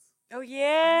 80s. Oh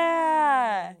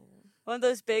yeah, Oh. one of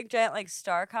those big giant like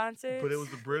star concerts. But it was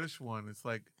the British one. It's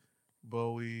like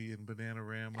Bowie and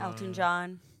Bananarama. Elton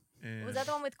John. And Was that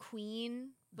the one with Queen?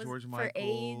 Was George for Michael.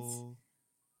 AIDS?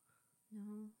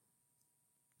 No.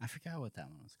 I forgot what that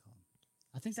one was called.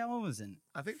 I think that one was in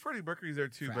I think Freddie Mercury's there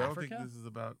too, For but I don't think Africa? this is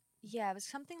about. Yeah, it was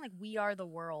something like We Are the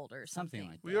World or Something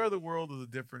something. like We Are the World is a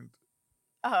different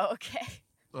Oh, okay.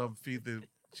 Feed the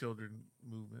Children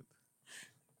movement.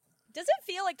 Does it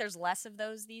feel like there's less of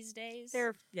those these days?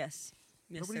 There, yes,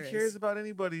 yes, Nobody there cares is. about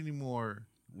anybody anymore.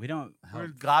 we don't We're help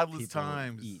in godless people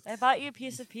times. eat. I bought you a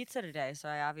piece of pizza today, so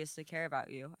I obviously care about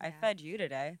you. I Yeah. fed you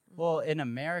today. Well, in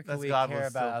America, That's we godless care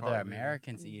still, about other probably.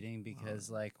 Americans eating because,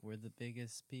 like, we're the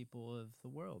biggest people of the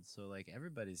world. So, like,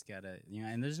 everybody's got to,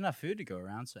 and there's enough food to go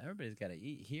around, so everybody's got to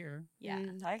eat here. Yeah.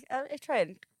 I try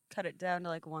and cut it down to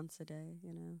like once a day.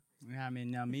 You know. Yeah, I mean,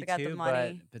 no, me I got the too.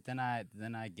 money. But then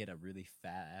I get a really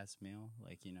fat ass meal,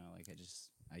 like like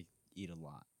I eat a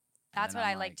lot. And That's then what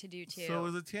I I'm like to do too. So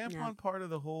is a tampon Yeah. part of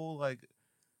the whole like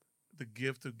the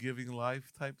gift of giving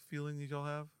life type feeling that y'all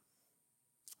have?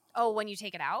 Oh, when you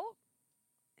take it out?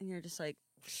 And you're just like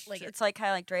Like it's like kind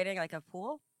of like draining like a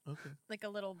pool. Okay. Like a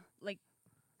little like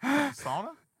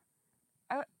Sauna?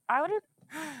 I would.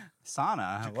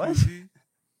 Sauna. What? Jacuzzi?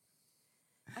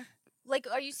 like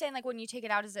are you saying like when you take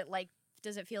it out is it like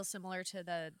does it feel similar to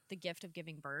the gift of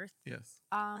giving birth? Yes.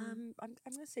 I'm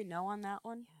gonna say no on that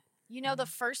one. You know, the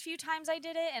first few times I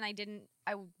did it and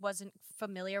I wasn't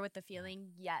familiar with the feeling.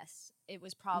 Yes, it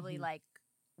was probably Mhm. like,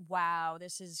 wow,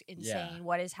 this is insane.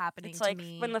 What is happening It's to like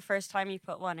me? when the first time you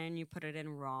put one in, you put it in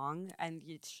wrong, and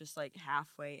it's just like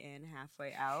halfway in,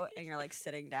 halfway out, and you're like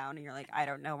sitting down, and you're like, I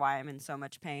don't know why I'm in so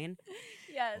much pain.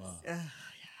 yes, Wow.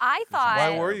 I thought.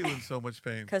 Why were you in so much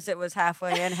pain? Because it was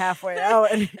halfway in, halfway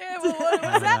out. And Yeah, well, what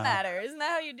does that matter? Isn't that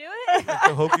how you do it? Like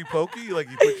the hokey pokey, like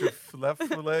you put your left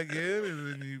leg in and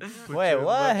then you put Wait, your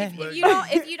what? left If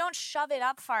leg- you don't shove it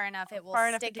up far enough, it will Far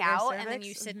enough stick into your out, and then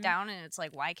you cervix? sit Mhm. down, and it's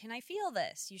like, why can I feel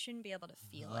this? You shouldn't be able to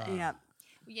feel it. yeah,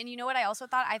 And you know what I also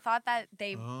thought? I thought that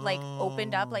they like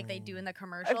opened up like they do in the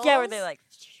commercials. yeah, where they like.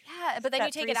 Yeah, but then you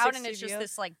that take it out and 360 it's just view.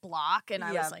 this like block, and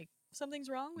I Yeah. was like, something's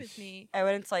wrong with me. And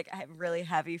when it's like really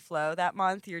heavy flow that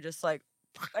month, you're just like,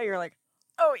 you're like,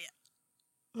 oh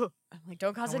yeah. I'm like,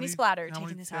 don't cause How any many- splatter How taking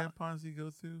many this out. tampons do you go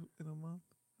through in a month?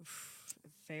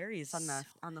 It varies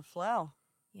on the flow.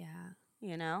 Yeah.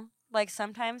 You know, like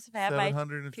sometimes if I have my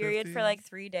 750? period for like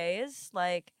 3 days,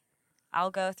 like I'll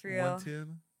go through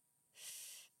 110?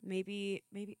 maybe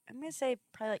I'm gonna say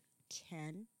probably like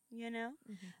 10. You know,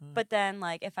 Hmm. but then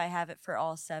like if I have it for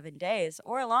all 7 days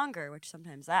or longer, which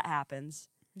sometimes that happens,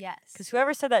 Yes. because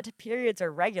whoever said that periods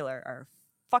are regular are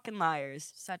fucking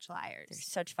liars. Such They're liars.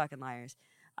 such fucking liars.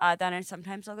 Then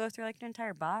sometimes I'll go through like an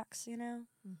entire box. You know.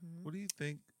 Mm-hmm. What do you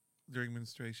think during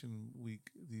menstruation week?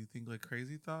 Do you think like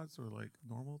crazy thoughts or like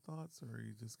normal thoughts, or are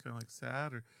you just kind of like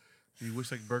sad, or do you wish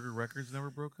like Burger Records never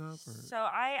broke up? Or So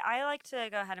I like to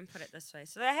go ahead and put it this way.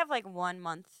 So I have like 1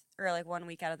 month or like 1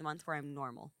 week out of the month where I'm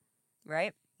normal,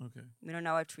 right? okay, We don't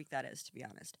know which week that is, to be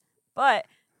honest. But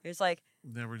there's like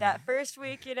never that knew. first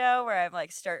week, you know, where I'm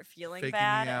like start feeling Faking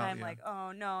bad, me and out, I'm yeah. like,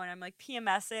 oh no, and I'm like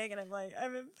PMSing, and I'm like,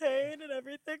 I'm in pain, and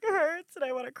everything hurts, and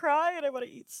I want to cry, and I want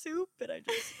to eat soup, and I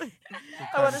just I kind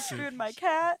want to of soup? spoon my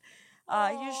cat.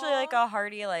 Usually like a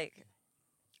hearty, like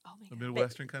Oh my A god.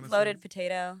 Midwestern kind of loaded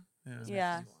potato. Yeah.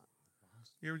 Yeah.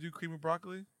 You ever do cream of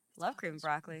broccoli? Love cream of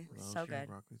broccoli. Love So cream of good.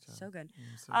 broccoli, child. So good.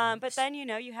 So good. But then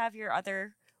you have your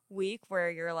other week where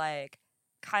you're like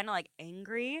kind of like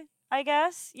angry, I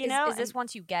guess. You know, is this and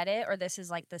once you get it, or this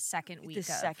is like the second week the of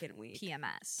second week,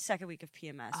 PMS? second week of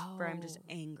PMS, where I'm just Oh.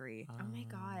 angry, Oh my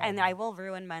god. and I will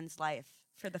ruin men's life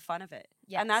for the fun of it.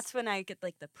 Yes. And that's when I get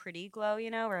like the pretty glow,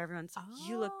 you know, where everyone's like,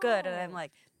 "You look good," and I'm Oh.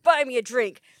 like, "Buy me a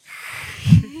drink."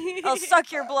 I'll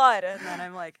suck your blood. And then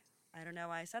I'm like, I don't know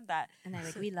why I said that. And they're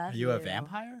like, we love Are you. you a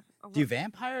vampire? Do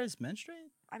vampires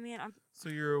menstruate? I mean, I'm So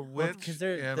you're a Well, witch 'cause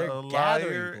they're and a gathering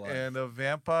liar blood. and a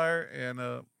vampire and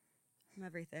a.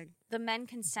 everything. The men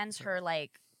can sense her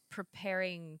like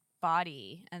preparing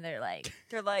body, and they're like,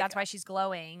 They're like, that's why she's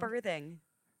glowing. birthing.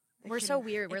 It We're can- so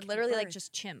weird. it We're can literally like birth.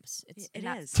 just chimps. It's It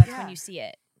and is, That's yeah. when you see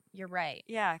it. You're right.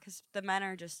 Yeah, because the men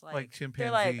are just like, Like chimpanzee.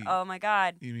 they're like, oh my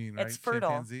God, You mean, right? it's fertile.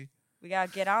 Chimpanzee? we got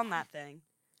to get on that thing.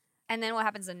 And then what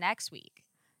happens the next week?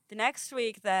 The next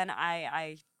week, then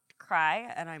I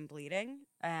cry and I'm bleeding,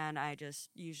 and I just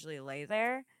usually lay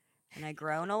there, and I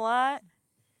groan a lot,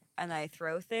 and I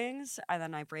throw things, and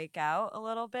then I break out a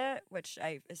little bit, which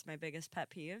is my biggest pet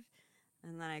peeve,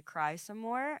 and then I cry some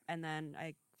more, and then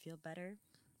I feel better,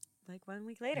 like 1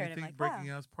 week later, You and I'm think like, breaking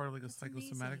wow, out is part of like a That's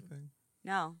psychosomatic amazing. thing?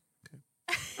 no.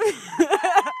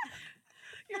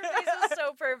 Your face is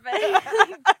so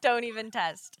perfect. Don't even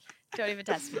test. Don't even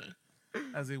test me.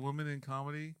 As a woman in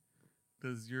comedy,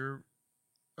 does your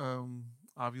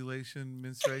ovulation,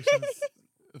 menstruations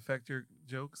affect your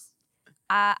jokes?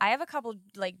 I have a couple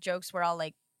like jokes where I'll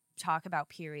like talk about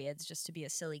periods just to be a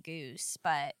silly goose,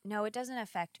 but no, it doesn't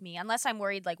affect me unless I'm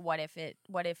worried like what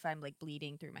if I'm like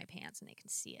bleeding through my pants and they can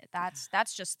see it.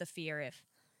 That's just the fear. If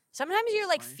sometimes you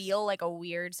like Nice. feel like a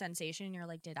weird sensation and you're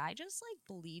like, did I just like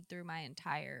bleed through my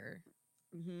entire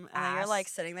And then you're like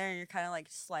ass? sitting there, and you're kind of like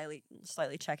slightly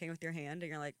checking with your hand, and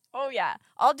you're like, Oh yeah.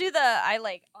 I'll do like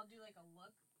a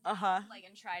look uh-huh.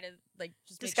 and try to like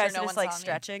just make Disguise sure no it one's as like on me.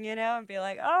 stretching, and be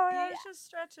like, oh, yeah, Yeah. it's just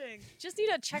stretching. Just need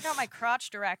to check out my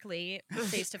crotch directly,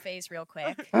 face to face, real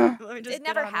quick. Let me just It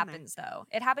get never on in there. happens though.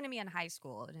 It happened to me in high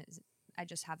school, and I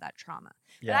just have that trauma.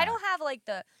 Yeah. But I don't have like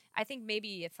I think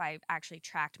maybe if I actually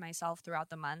tracked myself throughout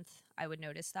the month, I would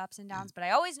notice the ups and downs. But I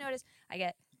always notice I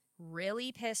get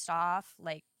really pissed off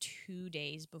like 2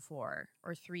 days before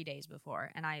or 3 days before,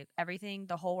 and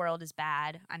the whole world is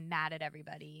bad. I'm mad at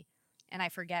everybody, and I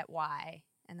forget why.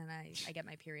 And then I get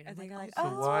my period. I'm And then like, you're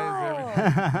like, So oh,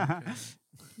 why is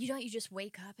everything? you just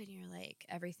wake up and you're like,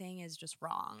 everything is just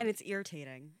wrong. And it's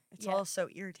irritating. It's Yeah. all so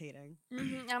irritating.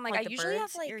 And I'm like, I the usually have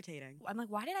birds, like irritating. I'm like,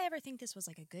 why did I ever think this was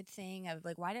like a good thing? I was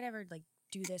like, why did I ever like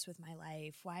do this with my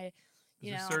life? Why, Is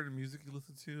you there know? certain music you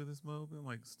listen to at this moment,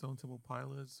 like Stone Temple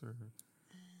Pilots or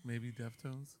maybe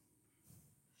Deftones?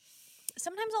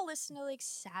 Sometimes I'll listen to like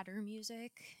sadder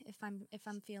music if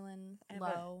I'm feeling I have,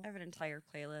 low. I have an entire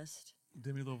playlist.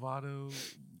 Demi Lovato,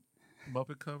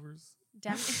 Muppet covers.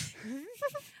 Dem-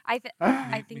 I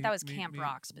think Me- that was me- Camp me-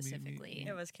 Rock me- specifically.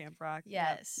 It was Camp Rock.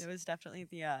 Yes. It was definitely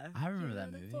the I remember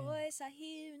that You're movie. the voice I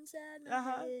hear inside my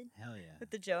Uh-huh. head. Hell yeah. with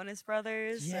the Jonas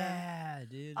Brothers. and- Yeah,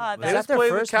 dude. Ah, Was They that- just their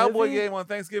played the first Cowboy movie? game on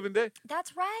Thanksgiving Day.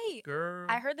 That's right. Girl,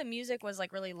 I heard the music was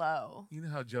like really low. you know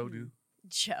how Joe do.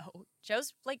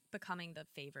 Joe's like becoming the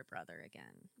favorite brother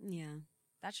again. Yeah.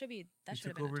 That should He have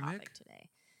took been a over topic Nick? today.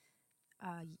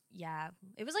 Yeah,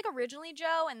 it was like originally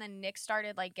Joe, and then Nick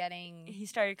started like getting. He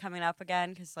started coming up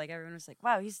again because like everyone was like,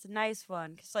 wow, he's the nice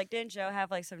one. Because like, didn't Joe have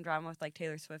like some drama with like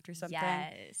Taylor Swift or something?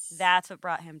 Yes, That's what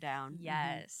brought him down. Mhm.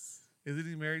 yes. Isn't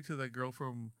he married to that girl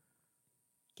from?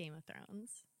 Game of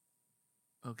Thrones.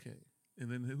 Okay,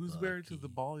 and then who's married to the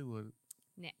Bucky. Bollywood?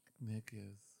 Nick, Nick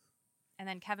is. and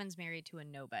then Kevin's married to a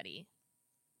nobody.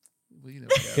 Well, you know.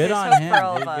 Good There's on hope him, for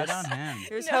all dude. of Good us. on him.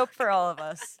 There's No. hope for all of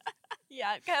us.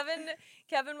 Yeah,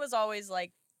 Kevin was always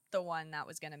like the one that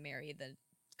was gonna marry the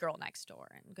girl next door,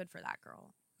 and good for that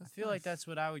girl. I feel like that's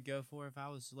what I would go for if I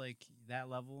was like that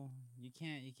level. You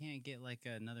can't get like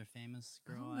another famous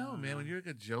I girl. don't know, man. When you're like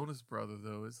a Jonas brother,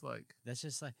 though, it's like That's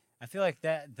just like I feel like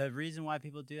that. The reason why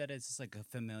people do that is just like a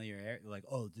familiar, like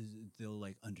they'll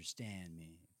like understand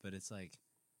me, but it's like,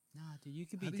 nah, dude, you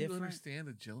could be how do you different. understand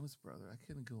a Jonas brother? I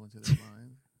couldn't go into their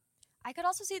mind. I could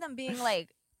also see them being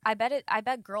like, I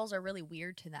bet girls are really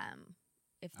weird to them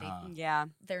if they Yeah.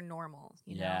 they're normal,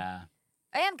 you know. Yeah,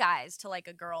 And guys to like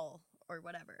a girl or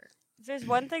whatever. If there's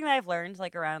one thing that I've learned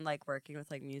like around like working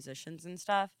with like musicians and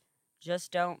stuff,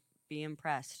 just don't be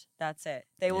impressed. That's it.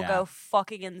 They will Yeah. go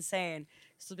fucking insane.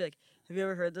 So they'll be like, have you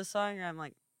ever heard this song? And I'm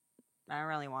like, I don't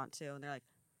really want to. And they're like,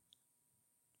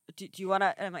 do you want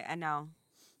to? And I'm like, I know.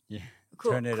 yeah.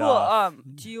 Cool. Turn it cool. off.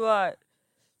 Do you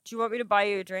want me to buy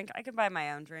you a drink? I can buy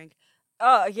my own drink.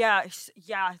 Oh yeah,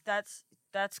 yeah. That's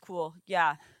cool.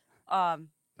 Yeah.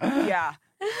 Yeah.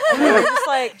 And you're just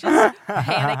like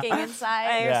Panicking and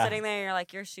inside. you're Yeah. sitting there and you're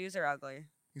like, your shoes are ugly.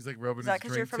 He's like rubbing Is that his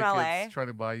 'cause you're drink from tickets, LA? trying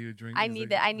to buy you a drink. I He's need like,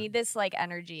 that. I need this like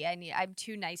energy. I'm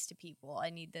too nice to people. I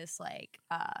need this like.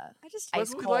 I just ice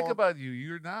What's what we like cold. about you?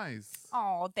 You're nice.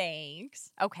 Oh,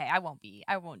 thanks. Okay, I won't be.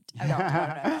 I won't.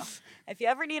 no. If you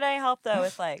ever need any help though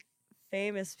with like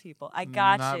famous people. I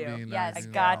got Not you. being Yes. nice, I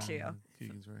got no. you.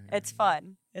 Keegan's right here. It's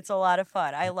fun. It's a lot of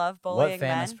fun. I love bullying What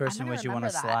famous men. person gonna would you want to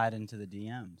remember that. slide into the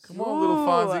DMs? Come on, little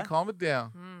Fonzie, Ooh. calm it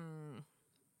down.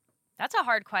 That's a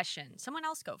hard question. Someone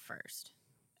else go first.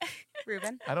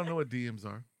 Ruben. I don't know what DMs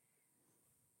are.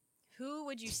 Who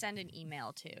would you send an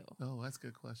email to? Oh, that's a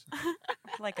good question.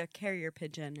 Like a carrier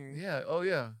pigeon or Yeah. Oh,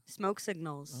 yeah. smoke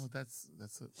signals. Oh, that's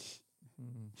a.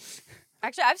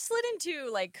 Actually, I've slid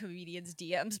into like comedians'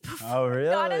 DMs before. Oh,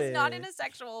 really? Not in a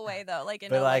sexual way though, like in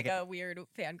But, a, like- a weird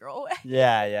fangirl way.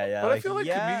 Yeah. But I like, feel like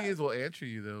yeah. comedians will answer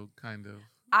you though, kind of.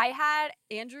 I had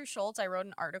Andrew Schultz. I wrote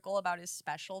an article about his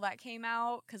special that came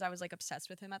out because I was like obsessed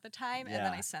with him at the time, and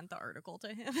then Yeah. I sent the article to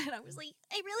him, and I was like,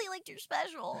 I really liked your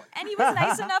special, and he was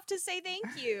nice enough to say thank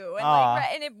you, and Aw.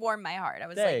 and it warmed my heart. I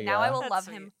was There like, you now I go. will That's love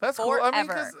sweet. him That's cool. forever. I mean,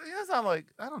 because it's not like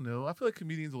I don't know. I feel like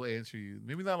comedians will answer you.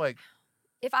 Maybe not like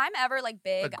If I'm ever like a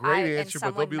big, great and answer, but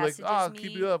someone they'll be like, messages "Ah, me,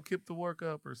 keep it up, keep the work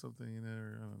up," or something. You know,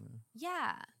 or, I don't know.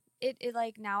 yeah, it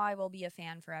like now I will be a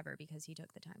fan forever because he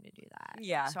took the time to do that.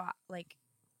 Yeah. So like,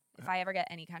 if I ever get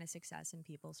any kind of success and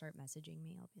people start messaging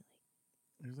me, I'll be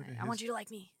There's like like, a I want you to like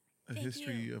me. a Thank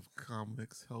history you. of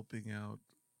comics helping out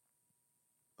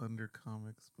under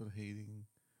comics, but hating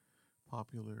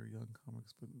popular young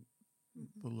comics, but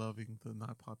Mm-hmm. the loving the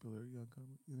not popular young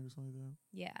comics. You know, something like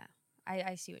Yeah,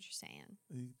 I see what you're saying.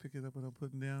 that. You pick it up what I'm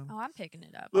putting down. Oh, I'm picking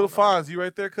it up. Little already. Fonz, you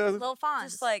right there, cousin? Lil Fonz.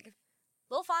 Just like,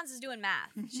 Lil Fonz is doing math.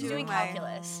 She's doing my-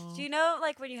 calculus. do you know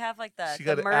like when you have like the, She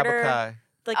the got an murder, abakai.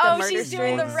 like Oh, the murder she's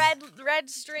doing the strings, red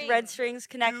string. red strings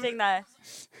connecting the.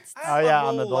 Oh, yeah,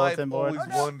 on the bulletin board.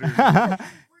 Always wondered.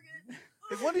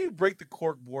 Like, when do you break the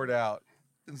cork board out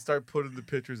and start putting the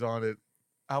pictures on it?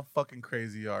 How fucking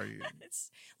crazy are you? It's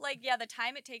like, yeah, the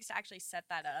time it takes to actually set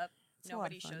that up. It's a lot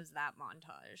Nobody of fun. shows that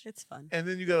montage. It's fun. And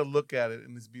then you gotta look at it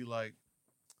and just be like,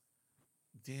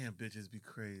 damn, bitches be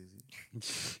crazy. I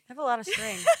have a lot of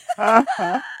strings.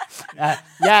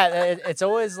 It's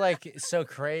always like so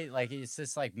crazy. Like it's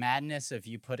just like madness of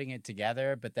you putting it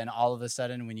together, but then all of a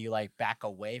sudden, when you like back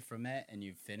away from it and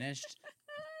you've finished,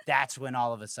 that's when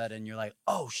all of a sudden you're like,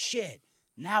 oh shit,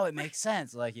 now it makes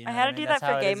sense. Like you know I what had to mean? do That's that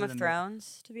how for it is Game in of the mo-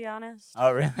 Thrones, to be honest.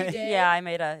 Oh really? did? Yeah, I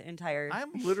made an entire.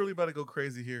 I'm literally about to go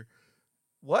crazy here.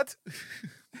 What?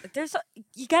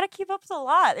 You got to keep up with a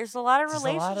lot. There's a lot of There's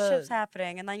a lot relationships of-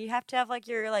 happening, and then you have to have like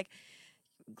your like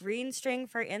green string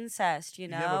for incest, you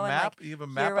know, You have a and map? like You have a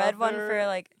map your red out one there? for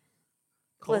like.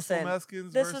 Coastal Listen,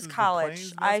 Mexicans This versus was the college.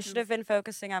 Plains I should Mexicans? have been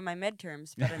focusing on my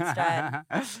midterms, but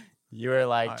instead, You were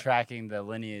like Alright. tracking the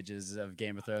lineages of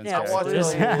Game of Thrones Yeah, I watched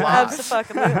characters. a lot.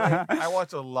 Abso-fucking-lutely. I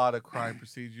watch a lot of crime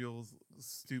procedurals,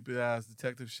 stupid ass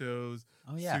detective shows,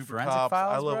 Oh yeah, super Forensic cops.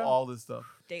 Files, I love bro? all this stuff.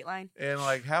 Dateline. And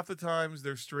like half the times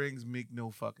their strings make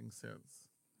no fucking sense.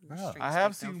 Bro. Strings I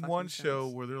have make no seen fucking one show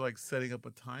sense. where they're like setting up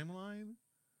a timeline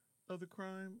of the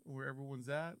crime where everyone's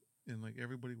at and like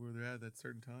everybody where they're at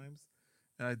certain times.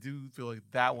 And I do feel like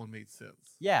that one made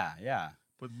sense. Yeah.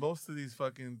 But most of these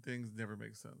fucking things never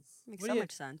make sense. Makes What so do you-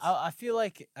 much sense. I feel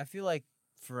like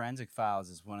Forensic Files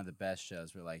is one of the best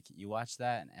shows where like you watch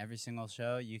that and every single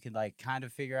show you can like kind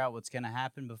of figure out what's gonna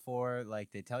happen before like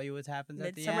they tell you what happens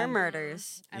at the Midsummer end.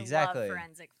 Murders. I Exactly. love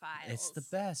forensic files. It's the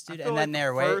best, I dude. feel And like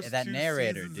then the first that two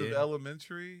narrator, seasons dude. of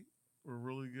Elementary were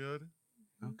really good.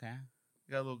 Okay.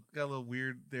 Got a little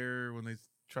weird there when they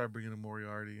try bringing in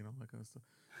Moriarty and all that kind of stuff.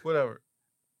 Whatever.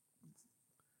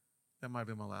 That might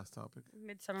be my last topic.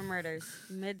 Midsummer Murders.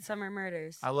 Midsummer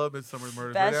Murders. I love Midsummer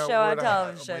Murders. Best now, show on we're at a-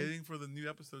 television. I'm waiting for the new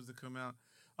episodes to come out.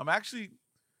 I'm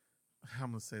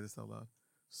gonna say this out loud.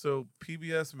 So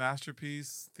PBS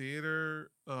Masterpiece Theater,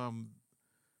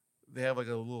 they have like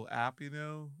a little app, you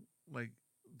know, like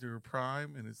their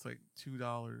Prime, and it's like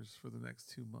 $2 for the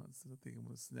next 2 months. And I think I'm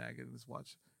gonna snag it and just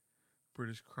watch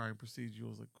British crime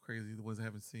procedurals like crazy, the ones I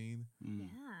haven't seen. Mm.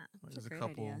 Yeah. Like, That's a there's a great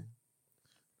couple. idea.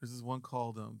 There's this one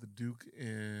called The Duke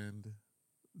and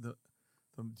the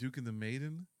Duke and the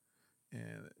Maiden,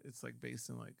 and it's like based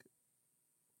in like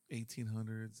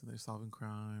 1800s, and they're solving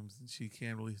crimes, and she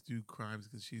can't really do crimes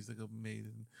because she's like a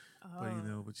maiden, but you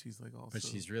know, but she's like also. But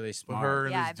she's really But smart. her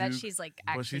and Yeah, I this bet Duke, she's like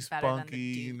but actually she's better than spunky,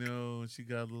 the you Duke. know. And she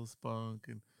got a little spunk,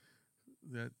 and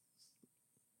that.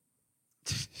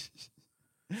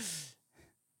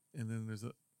 And then there's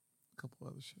a couple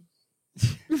other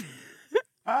shows.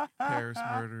 Paris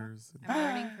Murders. I'm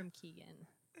learning from Keegan.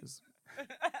 Just-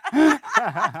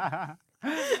 I'm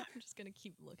just gonna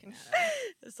keep looking at him.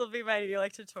 This will be my new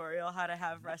like tutorial how to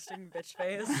have resting bitch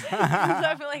face.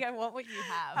 I feel like I want what you Do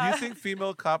have. you think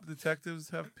female cop detectives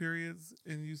have periods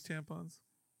and use tampons?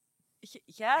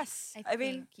 Yes. I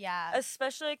mean, think, yeah.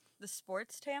 especially like, the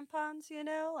sports tampons, you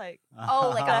know? Like,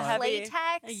 Oh, like The a heavy-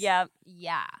 Playtex? yeah.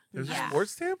 Yeah. There's yeah. a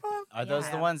sports tampon? Are those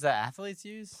the Yeah. ones that athletes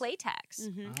use? Playtex.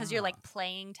 Mhm. Because you're Ah. like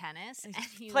playing tennis and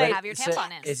you Play- have your So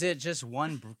tampon in. is it just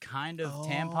one kind of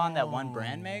tampon that one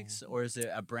brand makes, Oh. or is it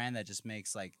a brand that just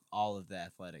makes like all of the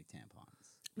athletic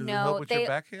tampons, Does it No, help with they- your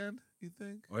backhand, you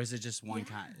think? or is it just one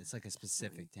kind? It's like a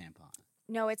specific tampon.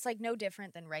 No, it's like no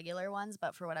different than regular ones,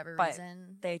 but for whatever But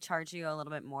reason. they charge you a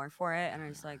little bit more for it, and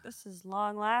it's like, this is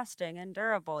long lasting and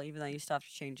durable, even though you still have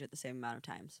to change it the same amount of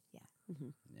times.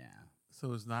 Yeah.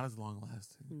 So it's not as long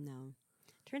lasting. No.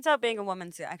 Turns out being a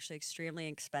woman's actually extremely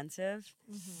expensive.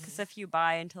 Because if you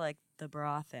buy into like the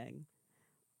bra thing,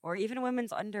 or even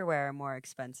women's underwear are more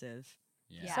expensive.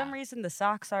 Yeah. For Yeah. some reason, the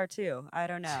socks are too. I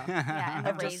don't know. Yeah, and the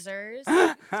I'm just- razors.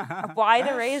 Why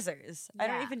the razors? I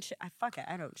don't Yeah. even. Fuck it.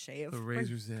 I don't shave. The We're-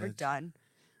 razor's We're edge. done.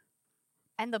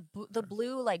 And the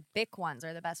blue like Bic ones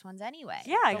are the best ones anyway.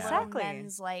 Yeah, The little exactly.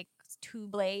 men's like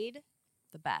 2-blade,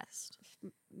 the best.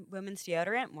 Women's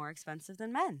deodorant more expensive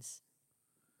than men's.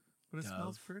 But it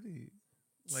smells Dove. pretty.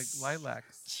 Like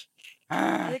lilacs.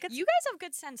 I think it's You guys have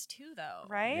good scents too, though.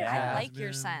 right. Yeah. I like your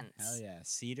Jasmine. scents. Hell yeah,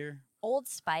 cedar. Old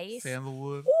Spice.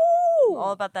 Sandalwood. Ooh.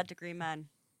 All about that degree men.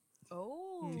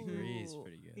 Oh. Degree is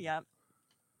pretty good. Yep.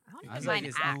 I don't I I was even like, mind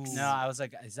is Axe. no, I was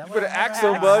like, is that You what better I have? axe I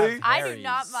have somebody. I do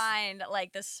not berries. mind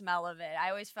like the smell of it. I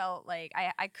always felt like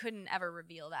I couldn't ever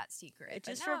reveal that secret. It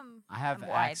but just now re- I'm- I have I'm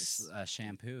Axe wise.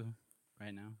 shampoo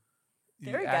right now.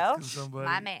 There we asking go. Somebody.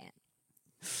 My man.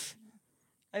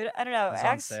 I don't know. It's on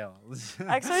Axe sale.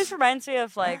 Axe always reminds me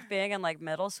of like being in like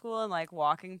middle school and like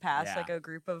walking past Yeah. like a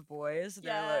group of boys. And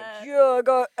they're like, Yeah. yeah, I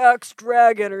got Axe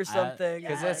Dragon or something.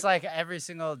 Because and, it's like every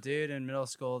single dude in middle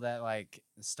school that like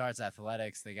starts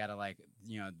athletics, they gotta like,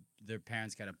 their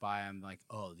parents gotta buy them like,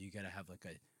 oh, you gotta have like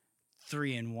a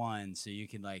 3-in-1 so you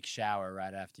can like shower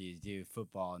right after you do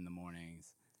football in the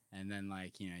mornings, and then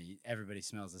like everybody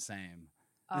smells the same.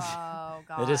 Oh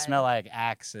god. They just smell like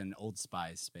Axe and Old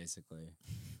Spice basically.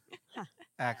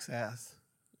 Axe ass.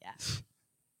 Yeah.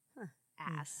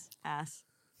 Ass. ass.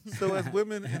 So as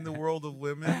women in the world of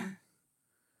women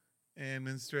and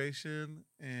menstruation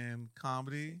and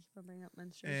comedy I'll bring up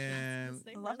menstruation. and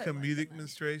They love it. comedic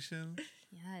menstruation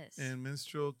Yes. and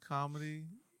minstrel comedy.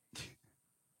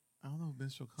 I don't know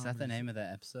minstrel Is comedy. that the name of the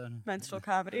episode? Menstrual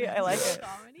comedy. I like it.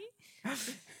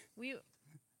 Comedy. We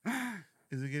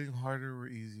Is it getting harder or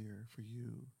easier for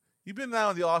you? You've been now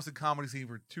in the Austin comedy scene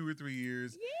for 2 or 3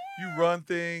 years. You run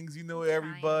things. You know I'm trying.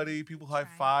 everybody. People high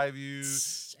Trying. five you.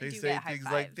 I They do say get high things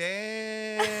like, fives.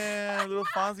 "Damn, little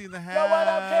Fonzie in the house." Yo, what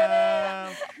up,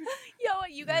 Kenny? Yo,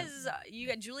 you guys,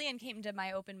 Julian came to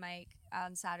my open mic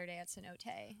on Saturday at Cenote.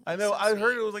 It I was know. so I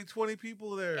heard sweet. it was like 20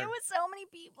 people there. It was so many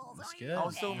people. That's so good. many I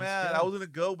was so people. mad. good. I was gonna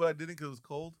go, but I didn't because it was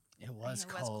cold. It was It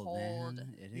was cold, cold.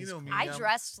 man. It You is know cold. me. I Yeah,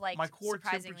 dressed like My core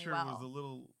surprisingly temperature well. was a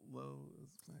little low.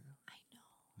 I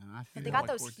know. No, I But feel they Yeah, got my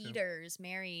those core temp. heaters.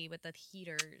 Mary with the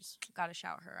heaters. Got to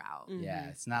shout her out. Yeah, Mhm.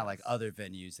 it's not like other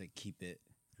venues that keep it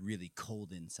really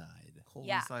cold inside. Cold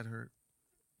Yeah. inside hurt.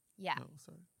 Yeah, No,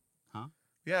 sorry. Huh?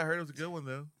 Yeah, I heard it was a good one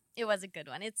though. it was a good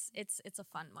one. It's a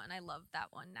fun one. I love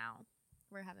that one now.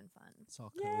 We're having fun. It's all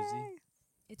cozy. Yay.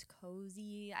 It's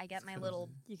cozy. I get It's my cozy. little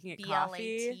You can get BLAT.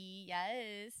 coffee.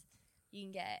 Yes. You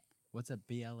can get What's a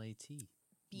BLAT?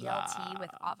 BLT with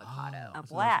Blah. avocado. A That's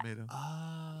black. tomato.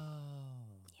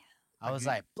 Oh. Yeah. I was get-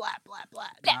 like, blat, blat,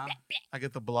 blat. Blah, Nah. blah, blah. I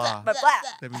get the blah. But black.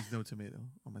 That means no tomato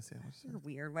on my sandwich. You're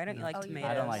weird. Why don't you Yeah. like Oh, you tomatoes?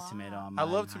 I don't like Wow. tomato on I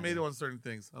mine love either. tomato on certain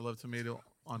things. I love tomato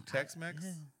on Tex-Mex.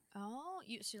 Yeah. Oh,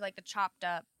 so you like the chopped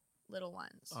up little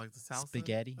ones. I like the salsa.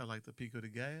 Spaghetti. I like the pico de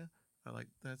gallo. I like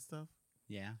that stuff.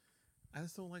 Yeah. I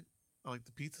just don't like. I like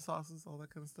the pizza sauces, all that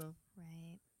kind of stuff.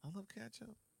 Right. I love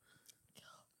ketchup.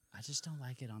 I just don't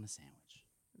like it on a sandwich.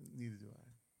 Neither do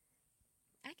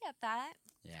I. I get that.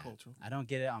 Yeah. Cultural. I don't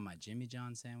get it on my Jimmy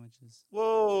John sandwiches. I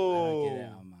Whoa. don't get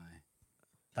it on my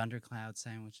Thundercloud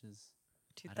sandwiches.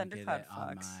 Two I don't get Thundercloud it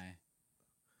on fucks. my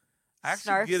I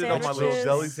actually Snarf get it on my little sandwiches.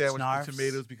 deli sandwich Snarfs. with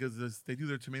tomatoes because they do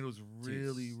their tomatoes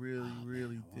really, Jeez. really, Oh, man,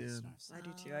 really I want thin. Snarfs. I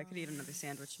do too. I could eat another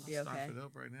sandwich and be I'll okay. Snarf it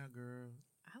up right now, girl.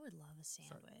 I would love a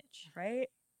sandwich. Right?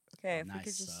 Okay, if we Nice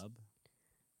could just sub.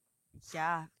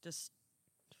 yeah, just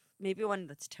maybe one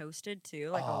that's toasted too,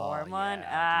 like a Oh, warm one.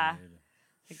 yeah, dude.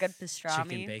 A good pastrami.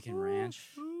 Chicken bacon ranch.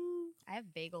 I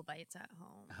have bagel bites at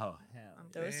home. Oh hell. I'm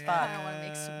Those kidding. fuck. I want to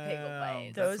make some bagel Damn,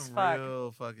 bites. that's Those some fuck.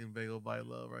 real fucking bagel bite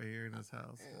love right here in this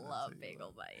house. I'll Love tell you bagel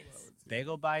what. bites. Love it, too.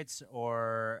 Bagel bites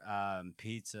or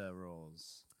pizza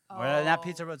rolls. Or not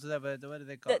pizza rolls, but what are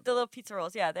they called? The little pizza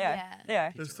rolls. Yeah, they are. Yeah. They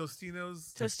are. There's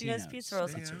Tostino's. Tostino's pizza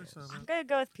rolls. Pizza Pizza rolls. rolls. I'm gonna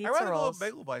go with I'd pizza rather go rolls. with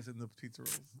bagel bites than the pizza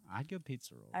rolls. I'd go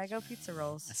pizza rolls. I go pizza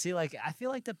rolls. See, like I feel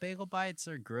like the bagel bites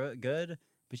are good,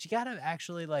 but you gotta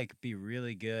actually like be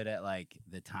really good at like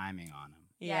the timing on them.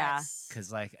 Yeah. Yes.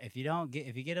 Cause like if you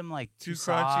get them like Too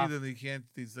soft, crunchy, then they can't.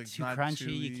 These like too not crunchy,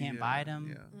 chewy, you can't yeah, bite 'em.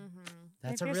 Yeah. Mm-hmm.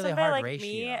 that's if a you're really somebody hard like ratio.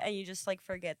 me and you just like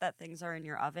forget that things are in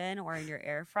your oven or in your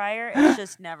air fryer, it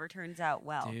just never turns out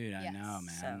well. Dude, I know,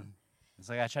 Yes. man. So- It's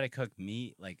like I try to cook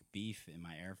meat, like beef, in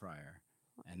my air fryer,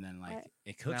 and then like What?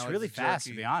 it cooks Now really it's fast.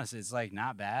 To jerky. be honest, it's like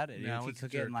not bad. You Now can it's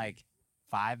cook it in jerky. like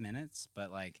 5 minutes,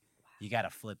 but like you gotta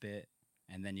flip it,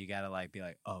 and then you gotta like be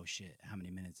like, oh shit, how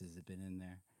many minutes has it been in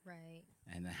there? Right.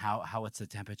 And then how what's the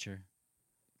temperature?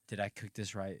 Did I cook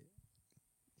this right?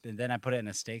 And then I put it in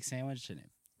a steak sandwich, and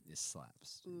it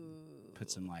slaps. Ooh.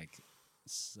 Put some like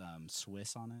some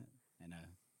Swiss on it, and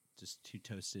just 2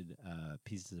 toasted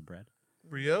pieces of bread.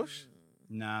 Brioche,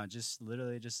 No, just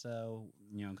literally just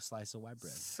slice of white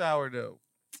bread. sourdough.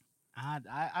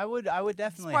 I would It's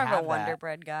definitely more of have a Wonder that.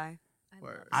 Bread guy. I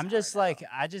Word. love I'm just sourdough. like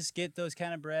I just get those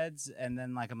kind of breads, and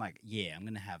then like I'm like, yeah, I'm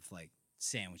gonna have like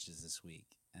sandwiches this week,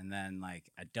 and then like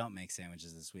I don't make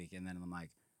sandwiches this week, and then I'm like,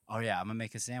 oh yeah, I'm gonna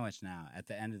make a sandwich now at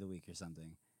the end of the week or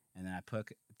something, and then I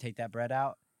take that bread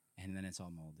out, and then it's all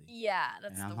moldy, Yeah,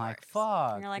 that's and I'm the like, worst.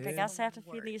 fuck. And you're like, I dude. guess I have to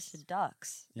feed these to Worst.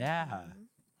 ducks. Yeah. Mhm.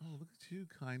 Oh, look at you,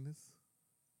 kindness.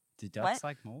 Do ducks What?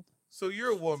 like mold? So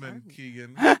you're a woman, Sorry.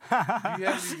 Keegan. Do you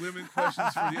have any women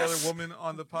questions for the other woman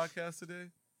on the podcast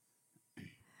today?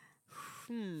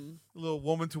 Hmm. A little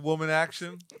woman to woman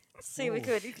action. See, we Ooh.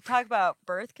 could talk about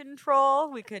birth control.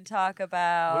 We could talk What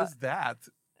about. is that?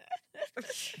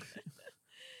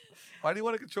 Why do you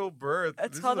want to control birth?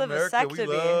 It's This called is a America. We vasectomy.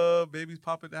 love babies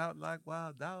popping out like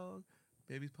wild dogs.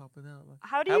 Babies popping out like.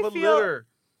 How do Have you a feel? litter.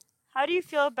 How do you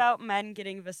feel about men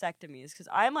getting vasectomies? Because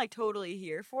I'm like totally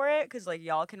here for it. Because like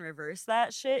y'all can reverse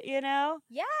that shit, you know?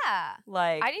 Yeah.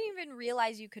 Like I didn't even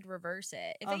realize you could reverse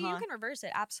it. If you Uh-huh. can reverse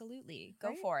it, absolutely. Go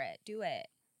Right? for it. Do it.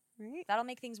 right? That'll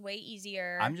make things way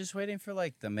easier. I'm just waiting for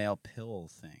like the male pill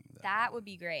thing. Though. That would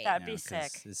be great. That'd be 'cause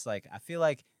sick. It's like I feel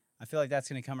like that's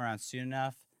gonna come around soon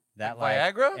enough that Like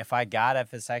like Viagra? if I got a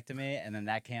vasectomy and then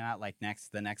that came out like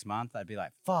the next month, I'd be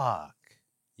like, fuck.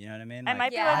 You know what I mean? I Like, might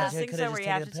be Yeah. one of I those things could've though just where you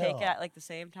have to taken the take it pill. at like the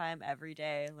same time every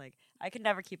day. Like I could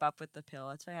never keep up with the pill.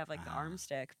 That's why I have like the Ah. arm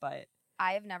stick. But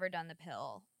I have never done the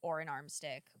pill or an arm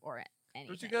stick or anything.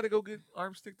 Don't you got to go get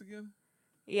arm sticked again?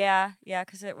 yeah,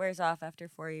 because it wears off after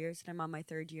 4 years, and I'm on my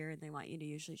 3rd year, and they want you to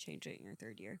usually change it in your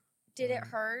 3rd year. Did it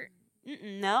hurt?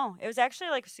 No, it was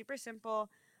actually like super simple.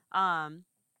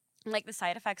 Like the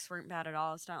side effects weren't bad at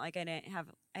all. It's not like I didn't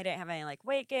have any like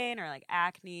weight gain or like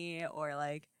acne or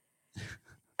like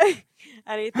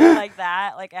anything like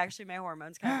that. Like actually, my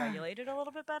hormones kind of regulated a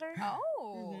little bit better.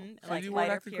 Oh. Mhm, So like you weren't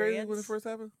lighter acting crazy when it periods. first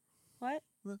happened? What?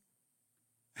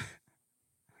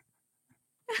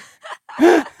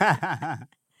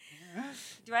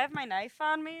 Do I have my knife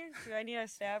on me? Do I need to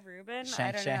stab Ruben? I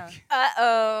Shank, don't know. shank.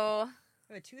 Uh-oh.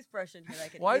 I have a toothbrush in here. That I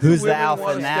can Why use. do Who's the women alpha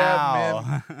wanna stab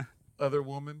now? Other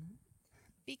woman?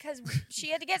 Because she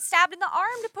had to get stabbed in the arm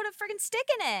to put a friggin' stick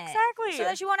in it. Exactly. So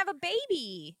that she won't have a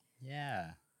baby.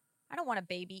 yeah. I don't want a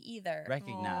baby either.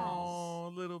 Recognize.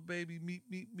 Oh, little baby meat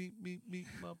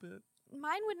Muppet.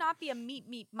 Mine would not be a meat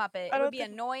muppet. I It would don't be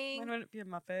think annoying. Mine wouldn't be a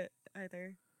Muppet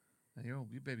either. You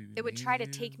baby. It would try to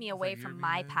take me away from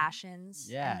my passions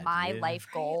Yeah, and my dude. life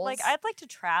Right? goals. Like I'd like to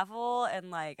travel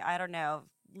and like I don't know,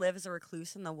 live as a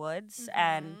recluse in the woods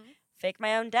and Mhm. fake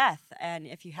my own death. And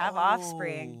if you have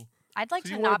offspring, I'd like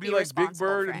So to you want not to be be like Big responsible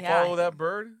Bird for and any- Yeah. follow that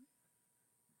bird?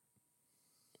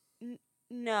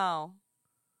 no,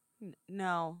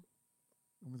 no.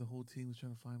 Remember the whole team was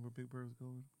trying to find where Big Bird was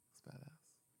going? It's badass.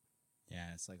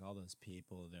 Yeah, it's like all those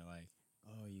people, they're like,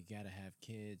 oh, you gotta have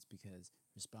kids because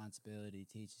responsibility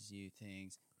teaches you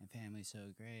things and family's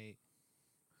so great.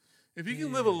 If you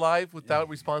can live a life without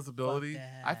Yeah. responsibility, Fuck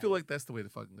I that. feel like that's the way to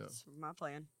fucking go. That's my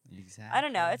plan. Exactly. I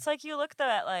don't know. It's like you look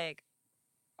at like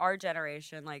our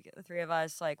generation, like the 3 of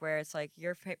us, like where it's like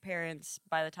your parents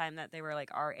by the time that they were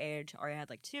like our age already had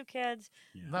like 2 kids.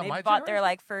 Yeah. Not They my bought their generation?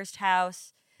 like first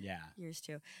house. Yeah. Yours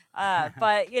too.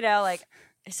 But you know, like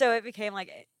so it became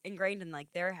like ingrained in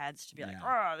like their heads to be like,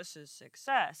 Yeah. oh, this is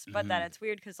success. But then Mhm. it's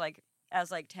weird because like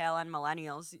as like tail end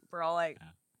millennials, we're all like,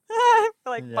 Yeah.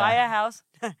 like buy Yeah. a house.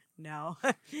 No.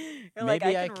 You're like,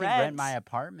 Maybe I I can could rent my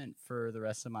apartment for the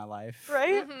rest of my life.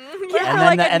 right. Mhm. But Yeah. for, And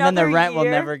like, then the another rent will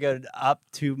year. never go up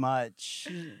too much.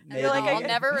 And Maybe. You're then like, I'll I-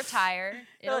 never retire.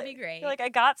 It'll like- be great. You're like, I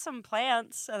got some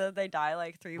plants, and then they die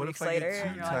like 3 What weeks if I later, get 2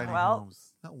 and you're tiny like, well,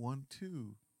 homes? Not 1,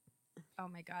 2. Oh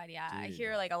my God, yeah. I Dude.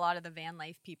 hear like a lot of the van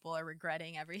life people are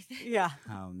regretting everything. Yeah.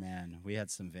 Oh man, we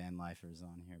had some van lifers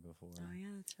on here before. Oh yeah,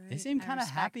 that's right. They seem I kind of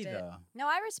respect happy it. though. No,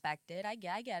 I respect it. I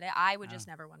get it. I would Yeah. just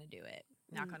never want to do it.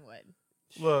 Knock Mm. on wood.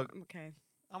 Look, Okay.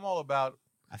 I'm all about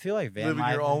I feel like van living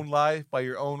your life- own life by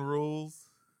your own rules.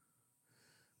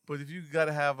 But if you got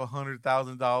to have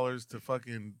 $100,000 to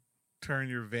fucking turn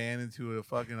your van into a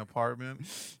fucking apartment,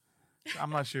 I'm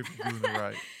not sure if you're doing it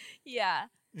right. Yeah.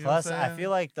 You know what Plus, I'm I saying? feel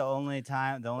like the only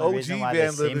OG reason why they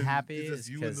van seem living happy is is just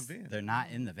you in the because van. they're not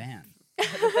in the van. That's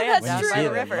That's down When you by see the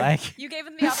them, river. like, You gave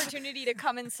them the opportunity to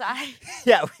come inside.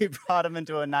 yeah, we brought them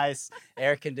into a nice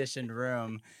air-conditioned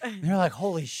room. And they're like,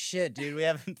 "Holy shit, dude! We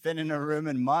haven't been in a room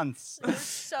in months." We're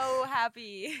so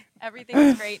happy.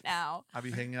 Everything's great now. I be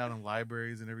hanging out in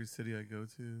libraries in every city I go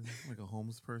to, like a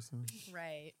homeless person.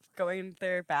 Right. Going into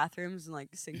their bathrooms and like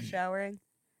sink showering.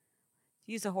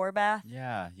 Use a whore bath.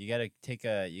 Yeah, you gotta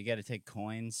take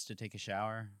coins to take a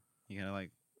shower. You gotta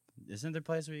like, isn't there a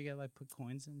place where you gotta like put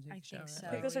coins in? To take I a shower? think so. I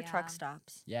think those are truck yeah.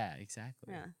 stops. Yeah,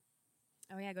 exactly. Yeah.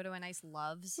 Oh yeah, go to a nice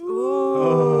Loves.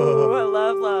 Ooh, I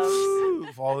love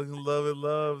loves. Falling in love at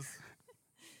loves.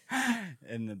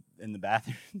 in the It's a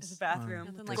bathrooms. bathroom.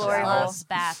 Nothing with like a a glory hole. Loves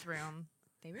bathroom.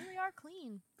 They really are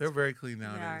clean. They're very clean They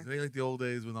nowadays. are. They ain't like the old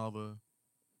days when all the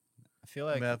I feel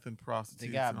like meth and prostitutes. they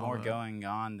got and all more that. going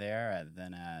on there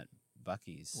than at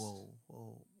Bucky's. Whoa.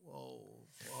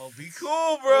 Be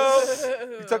cool, bro.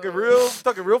 You talking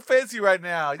real fancy right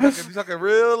now. You talking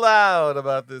real loud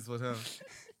about this one, huh?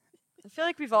 I feel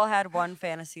like we've all had one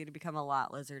fantasy to become a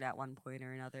lot lizard at one point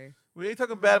or another. We ain't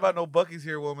talking bad about no Bucky's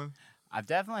here, woman. I've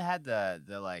definitely had the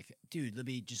like, dude, let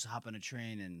me just hop on a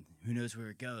train and who knows where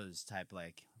it goes type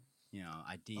like,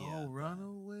 idea. Oh, but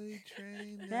runaway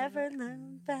train. Never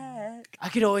look back. I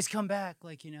could always come back,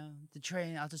 like, the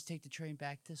train. I'll just take the train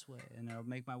back this way, and I'll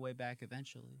make my way back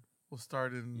eventually. We'll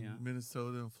start in Yeah.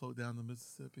 Minnesota and float down the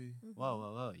Mississippi.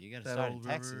 Whoa! You got to That start in old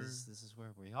Texas. river. This is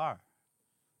where we are.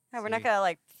 Yeah, we're not See? gonna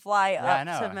like fly Yeah, I up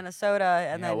know. to Minnesota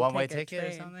and then one-way take a ticket or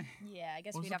train. something. Yeah, I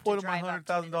guess What's we'd the have point to of my drive up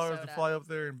to $100,000 to Minnesota. fly up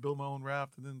there and build my own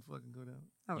raft and then fucking go down?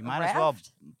 Oh, You a might as well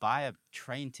raft? buy a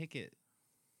train ticket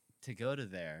to go to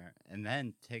there, and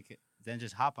then take it. Then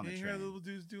just hop on You the ain't hear train. little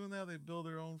dudes doing that? They build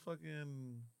their own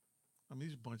fucking. I mean,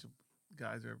 these a bunch of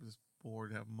guys that are just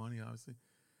bored, have money, obviously.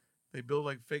 They build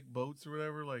like fake boats or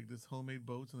whatever, like this homemade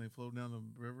boats, and they float down the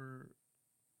river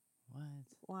What?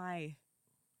 Why?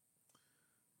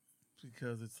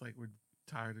 because it's like we're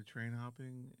tired of train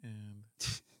hopping and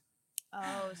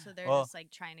Oh, so they're Well- just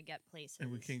like trying to get places.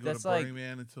 we can't go That's to like- Burning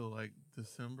Man until like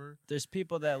December. There's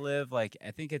people that live like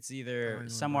I think it's don't either even know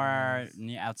somewhere where that is.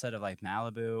 near outside of like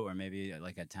Malibu or maybe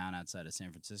like a town outside of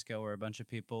San Francisco where a bunch of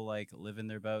people like live in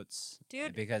their boats,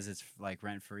 Dude. because it's like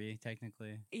rent free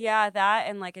technically. Yeah, that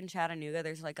and like in Chattanooga,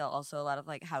 there's like also a lot of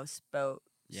like houseboat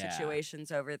Yeah.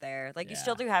 situations over there. Like you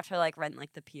still Yeah. do have to like rent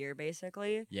like the pier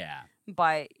basically, Yeah,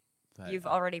 but but, you've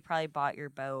already probably bought your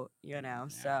boat, Yeah.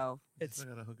 so It's it's I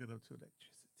gotta hook it up to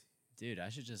electricity. dude, I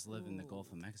should just live in the Gulf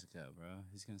of Ooh. Mexico, bro.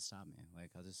 He's gonna stop me.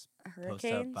 Like I'll just post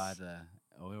hurricanes. up by the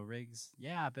oil rigs.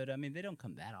 Yeah, but I mean they don't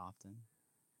come that often,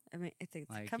 I mean, I think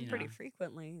like, they come you pretty know.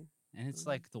 frequently. and it's Mhm.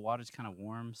 like the water's kind of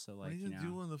warm, so What like are you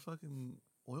doing the fucking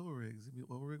oil rigs? You be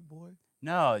oil rig boy?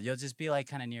 No, you'll just be like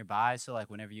kind of nearby. So like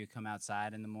whenever you come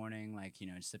outside in the morning, like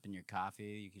sipping your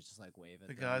coffee, you could just like wave at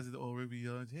The them. guys at the oil rig be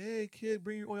yelling, "Hey kid,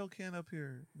 bring your oil can up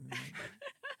here."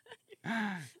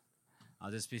 I'll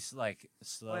just be like Oil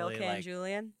slowly can like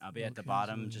Julian. I'll be Oil at the can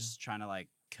bottom, Julian. just trying to like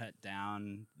cut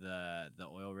down the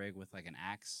oil rig with like an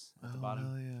axe at the Oh, bottom.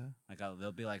 hell yeah. Like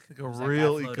they'll be like Like a "Who's that guy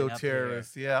real floating eco up here?"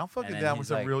 terrorist. Yeah, I'm fucking then down with he's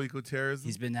some like- real eco terrorism.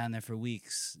 He's been down there for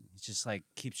weeks. He just like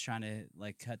keeps trying to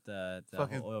like cut the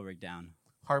Fucking whole oil rig down.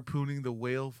 harpooning the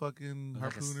whale fucking With,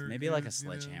 like, harpooner. maybe like a dudes, you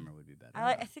know? sledgehammer would be better.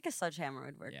 I think a sledgehammer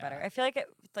would work better. Yeah. I feel like it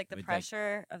with like the With, like-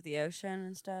 pressure of the ocean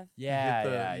and stuff. You Yeah, hit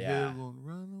the- yeah, you hit yeah. it going,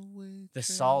 "Runaway The train,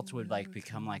 salt would like never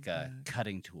become come like a back."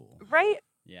 cutting tool. Right?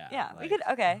 Yeah. Yeah, we like- could.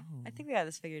 Okay, I Oh. think we got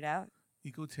this figured out.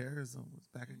 Eco-terrorism is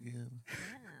back again. Yeah.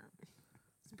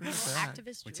 Let's bring it Little back.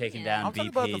 activist We're taking Julian. down I'm talking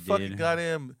about the BP, fucking dude.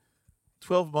 goddamn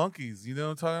 12 Monkeys. You know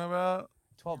what I'm talking about?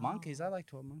 12 No. Monkeys. I like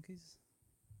 12 Monkeys.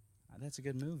 That's a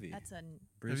good movie. That's a.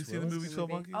 Bruce Have you seen the Willis. movie Good 12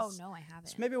 movie. Monkeys? Oh no, I haven't.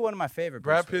 It's maybe one of my favorite.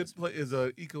 Brad Bruce Pitt Willis is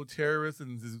a eco-terrorist,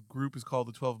 and his group is called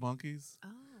the 12 Monkeys. Oh.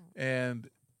 And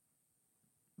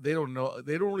they don't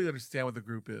really understand what the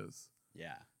group is.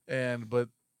 Yeah. But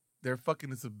they're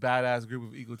fucking, it's a badass group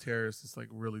of eco-terrorists just like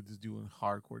really just doing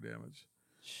hardcore damage.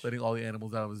 Letting all the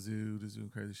animals out of a zoo, just doing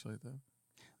crazy shit like that.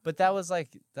 But that was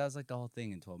like the whole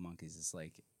thing in 12 Monkeys. It's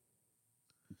like,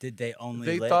 did they only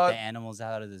They let thought- the animals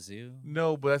out of the zoo?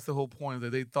 No, but that's the whole point.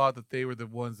 That they thought that they were the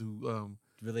ones who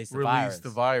release the release virus. the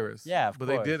virus. Yeah, of but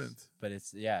course. they didn't. But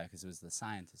it's because it was the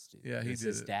scientist dude. Yeah, It he was did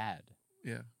his it. dad.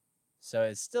 Yeah. So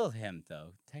it's still him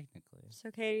though, technically.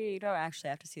 So Katie, you don't actually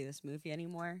have to see this movie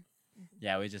anymore.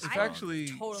 Yeah, we just. It's told- actually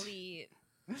Totally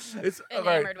it's all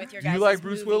enamored right. with your Do guys' you like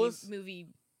Bruce movie, Willis? movie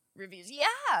reviews.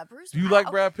 Yeah, Bruce. Do you I- like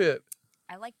oh, Brad Pitt?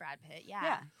 I like Brad Pitt. Yeah.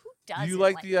 Yeah. Who Do doesn't you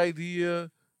like the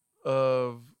idea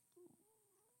of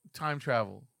time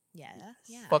travel? Yeah.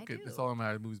 Yeah. Fuck I it. do. That's all I'm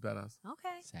at. The movie's badass.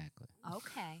 Okay. Exactly.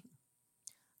 Okay.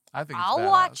 I think I'll it's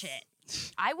watch badass.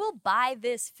 it. I will buy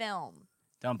this film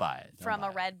Don't buy it. Don't from buy a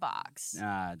it. red box.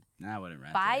 Nah, I wouldn't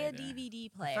rent Buy it a either. DVD The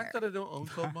player. fact that I don't own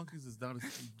 12 Monkeys is not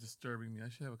as disturbing me. I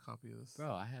should have a copy of this.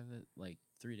 Bro, I have it like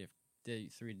three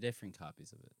different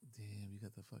copies of it. Damn, you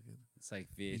got the fucking It's like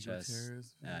Ego VHS,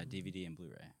 Terrorist. DVD, and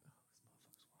Blu-ray.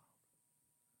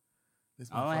 This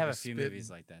I only have a motherfucker's few spitting.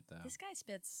 movies like that though. This guy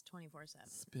spits 24/7.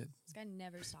 Spit. This guy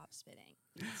never stops spitting.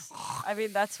 I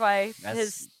mean, that's why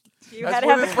That's- you That's had to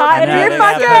what have it's a for. cotton I know, in your they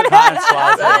gotta fucking put cotton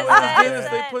swabs That's in what it. it Dennis,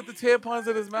 says. they put the tampons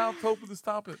in his mouth, hoping to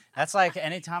stop it. That's like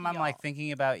anytime I'm like Y'all.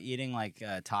 thinking about eating like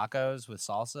tacos with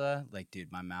salsa, like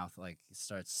dude, my mouth like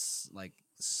starts like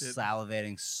Spit.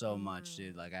 salivating so much, Mm.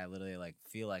 dude. Like I literally like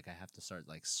feel like I have to start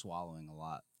like swallowing a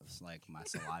lot of like my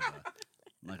saliva.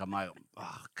 Like I'm like,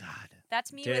 oh god.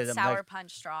 That's me Dude, with I'm sour like-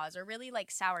 punch straws, or really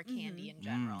like sour candy in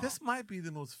general. This might be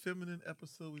the most feminine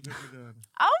episode we've ever done.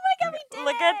 Oh my god, we did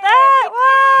Look it! at that!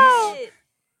 We Wow! did it!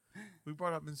 We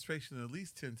brought up menstruation at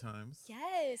least 10 times.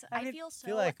 Yes, I I mean, feel so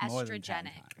feel like more than 10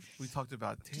 estrogenic. times. We talked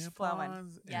about Just flowing.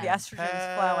 tampons. Yeah. and The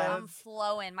estrogen's flowing. I'm pads.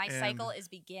 flowing. My And- cycle is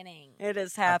beginning. It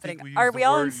is I think happening. we used Are the we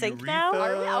all in word sync now? urethra.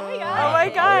 Are we? Oh my god! Oh my Are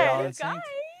we God. all in You sync? guys.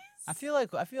 I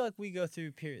feel like we go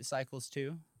through period cycles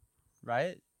too,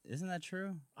 right? Isn't that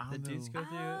true? I The don't dudes know. go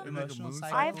through Like a emotional moon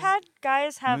cycles. I've had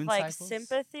guys have Moon like cycles?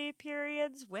 sympathy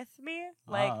periods with me.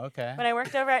 Like oh, okay. when I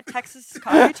worked over at Texas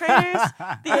Coffee Traders,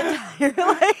 the entire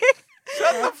like.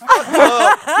 Shut the fuck up.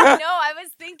 No, I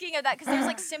was thinking of that because there's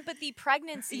like sympathy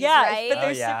pregnancies, Yeah, right? but Oh,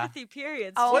 there's yeah. sympathy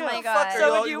periods. Oh What too. my the God. fuck are So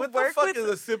y'all- when you what work the fuck with- is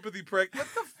a sympathy What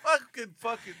the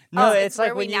fucking? No, Oh, it's like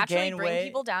where when we you naturally gain bring weight.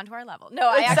 people down to our level. No,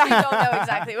 I actually don't know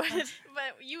exactly what.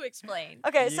 But you explain.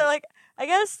 Okay, You- so like I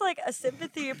guess like a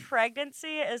sympathy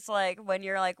pregnancy is like when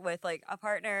you're like with like a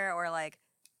partner or like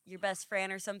your best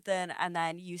friend or something, and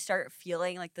then you start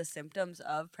feeling like the symptoms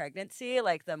of pregnancy,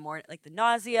 like the more like the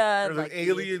nausea, There's like an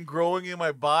alien growing in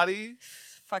my body,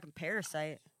 fucking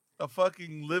parasite. a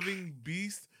fucking living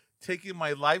beast taking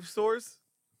my life source.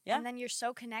 Yeah. And then you're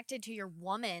so connected to your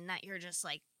woman that you're just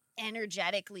like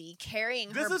energetically carrying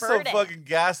This her is burden. some fucking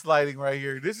gaslighting right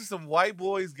here. This is some white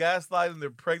boys gaslighting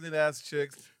their pregnant ass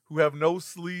chicks who have no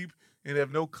sleep and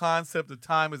have no concept of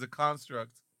time as a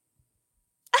construct.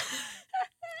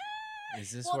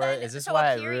 Is this well, where? then, Is this so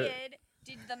why? a period?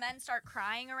 Did the men start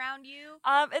crying around you?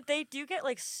 They do get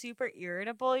like super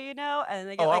irritable, you know, and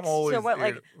they get Oh, like I'm always somewhat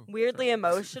like irritable. weirdly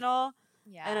emotional.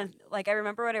 Yeah. And then, like I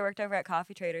remember when I worked over at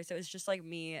Coffee Traders, it was just like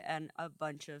me and a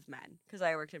bunch of men because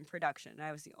I worked in production.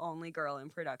 I was the only girl in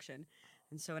production,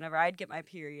 and so whenever I'd get my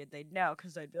period, they'd know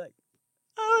because I'd be like,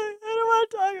 "Oh, I don't want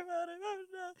to talk about it."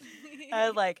 I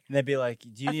was like They'd be like,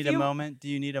 "Do you A need few- a moment? Do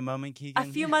you need a moment, a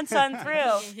Keegan?" few months on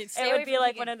through, Stay it away would be from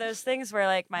like Keegan. one of those things where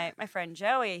like my friend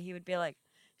Joey, he would be like,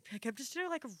 I'm just in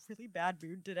like a really bad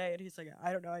mood today, and he's like,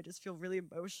 I don't know, I just feel really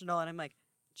emotional, and I'm like,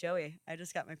 Joey, I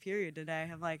just got my period today.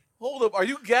 I'm like, Hold up, are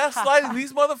you gaslighting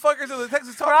these motherfuckers in the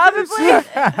Texas Talk? Probably.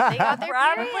 They got their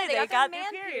probably period. they got their their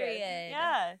man period.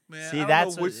 Yeah. Man, See, I don't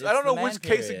that's know what- which, it's I don't the know which man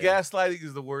case of period. gaslighting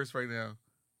is the worst right now.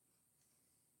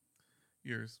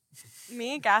 Yours.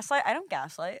 Me gaslight? I don't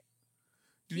gaslight.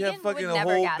 You have Keegan would fucking a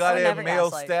never whole gaslight. goddamn Never male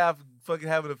gaslight. staff fucking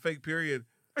having a fake period.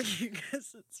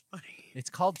 Because it's funny. It's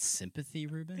called sympathy,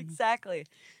 Ruben. Exactly.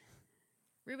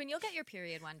 Ruben, you'll get your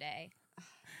period one day.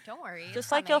 Don't worry. it's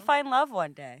Just like you'll coming. find love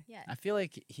one day. Yeah. I feel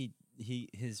like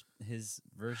his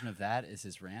version of that is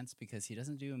his rants because he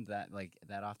doesn't do them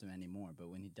that often anymore. But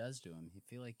when he does do them, he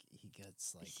feel like he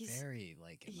gets like He's- very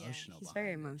like yeah, emotional. He's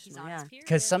very He's emotional. on Yeah. his period.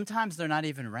 Because sometimes they're not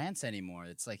even rants anymore.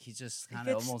 It's like he just He kind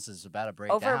of gets almost is about to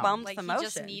break overwhelmed. like the he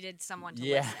just motion. needed someone to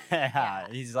Yeah, listen. Yeah.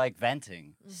 he's like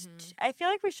venting. Mhm. I feel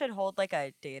like we should hold like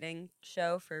a dating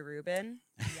show for Ruben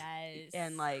Yes.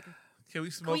 and like. Can we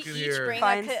Can smoke we in each here? bring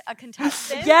Finds- a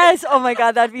contestant? Yes! Oh my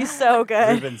god, that'd be so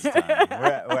good. Ruben's done.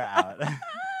 We're out.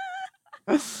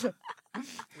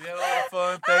 We had a lot of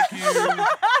fun. Thank you,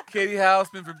 Katie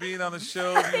Houseman, for being on the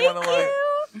show. Do you want to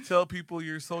like tell people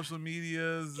your social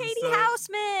medias? and Katie stuff?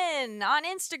 Houseman on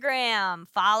Instagram.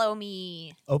 Follow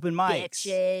me. Open mics.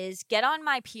 Bitches. Get on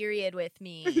my period with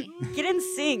me. Get in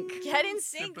sync. Get in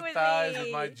sync with Sympathize me.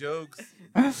 with my jokes.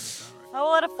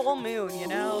 Oh, at a full moon, you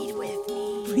know? Bleed with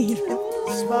me. Bleed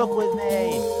with smoke with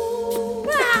me.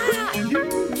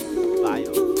 Bye.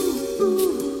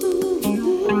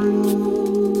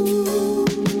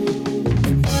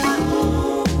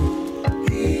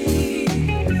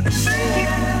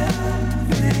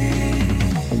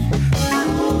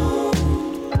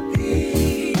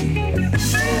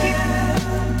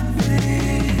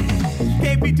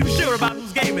 Can't be too sure about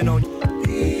who's gaming on you.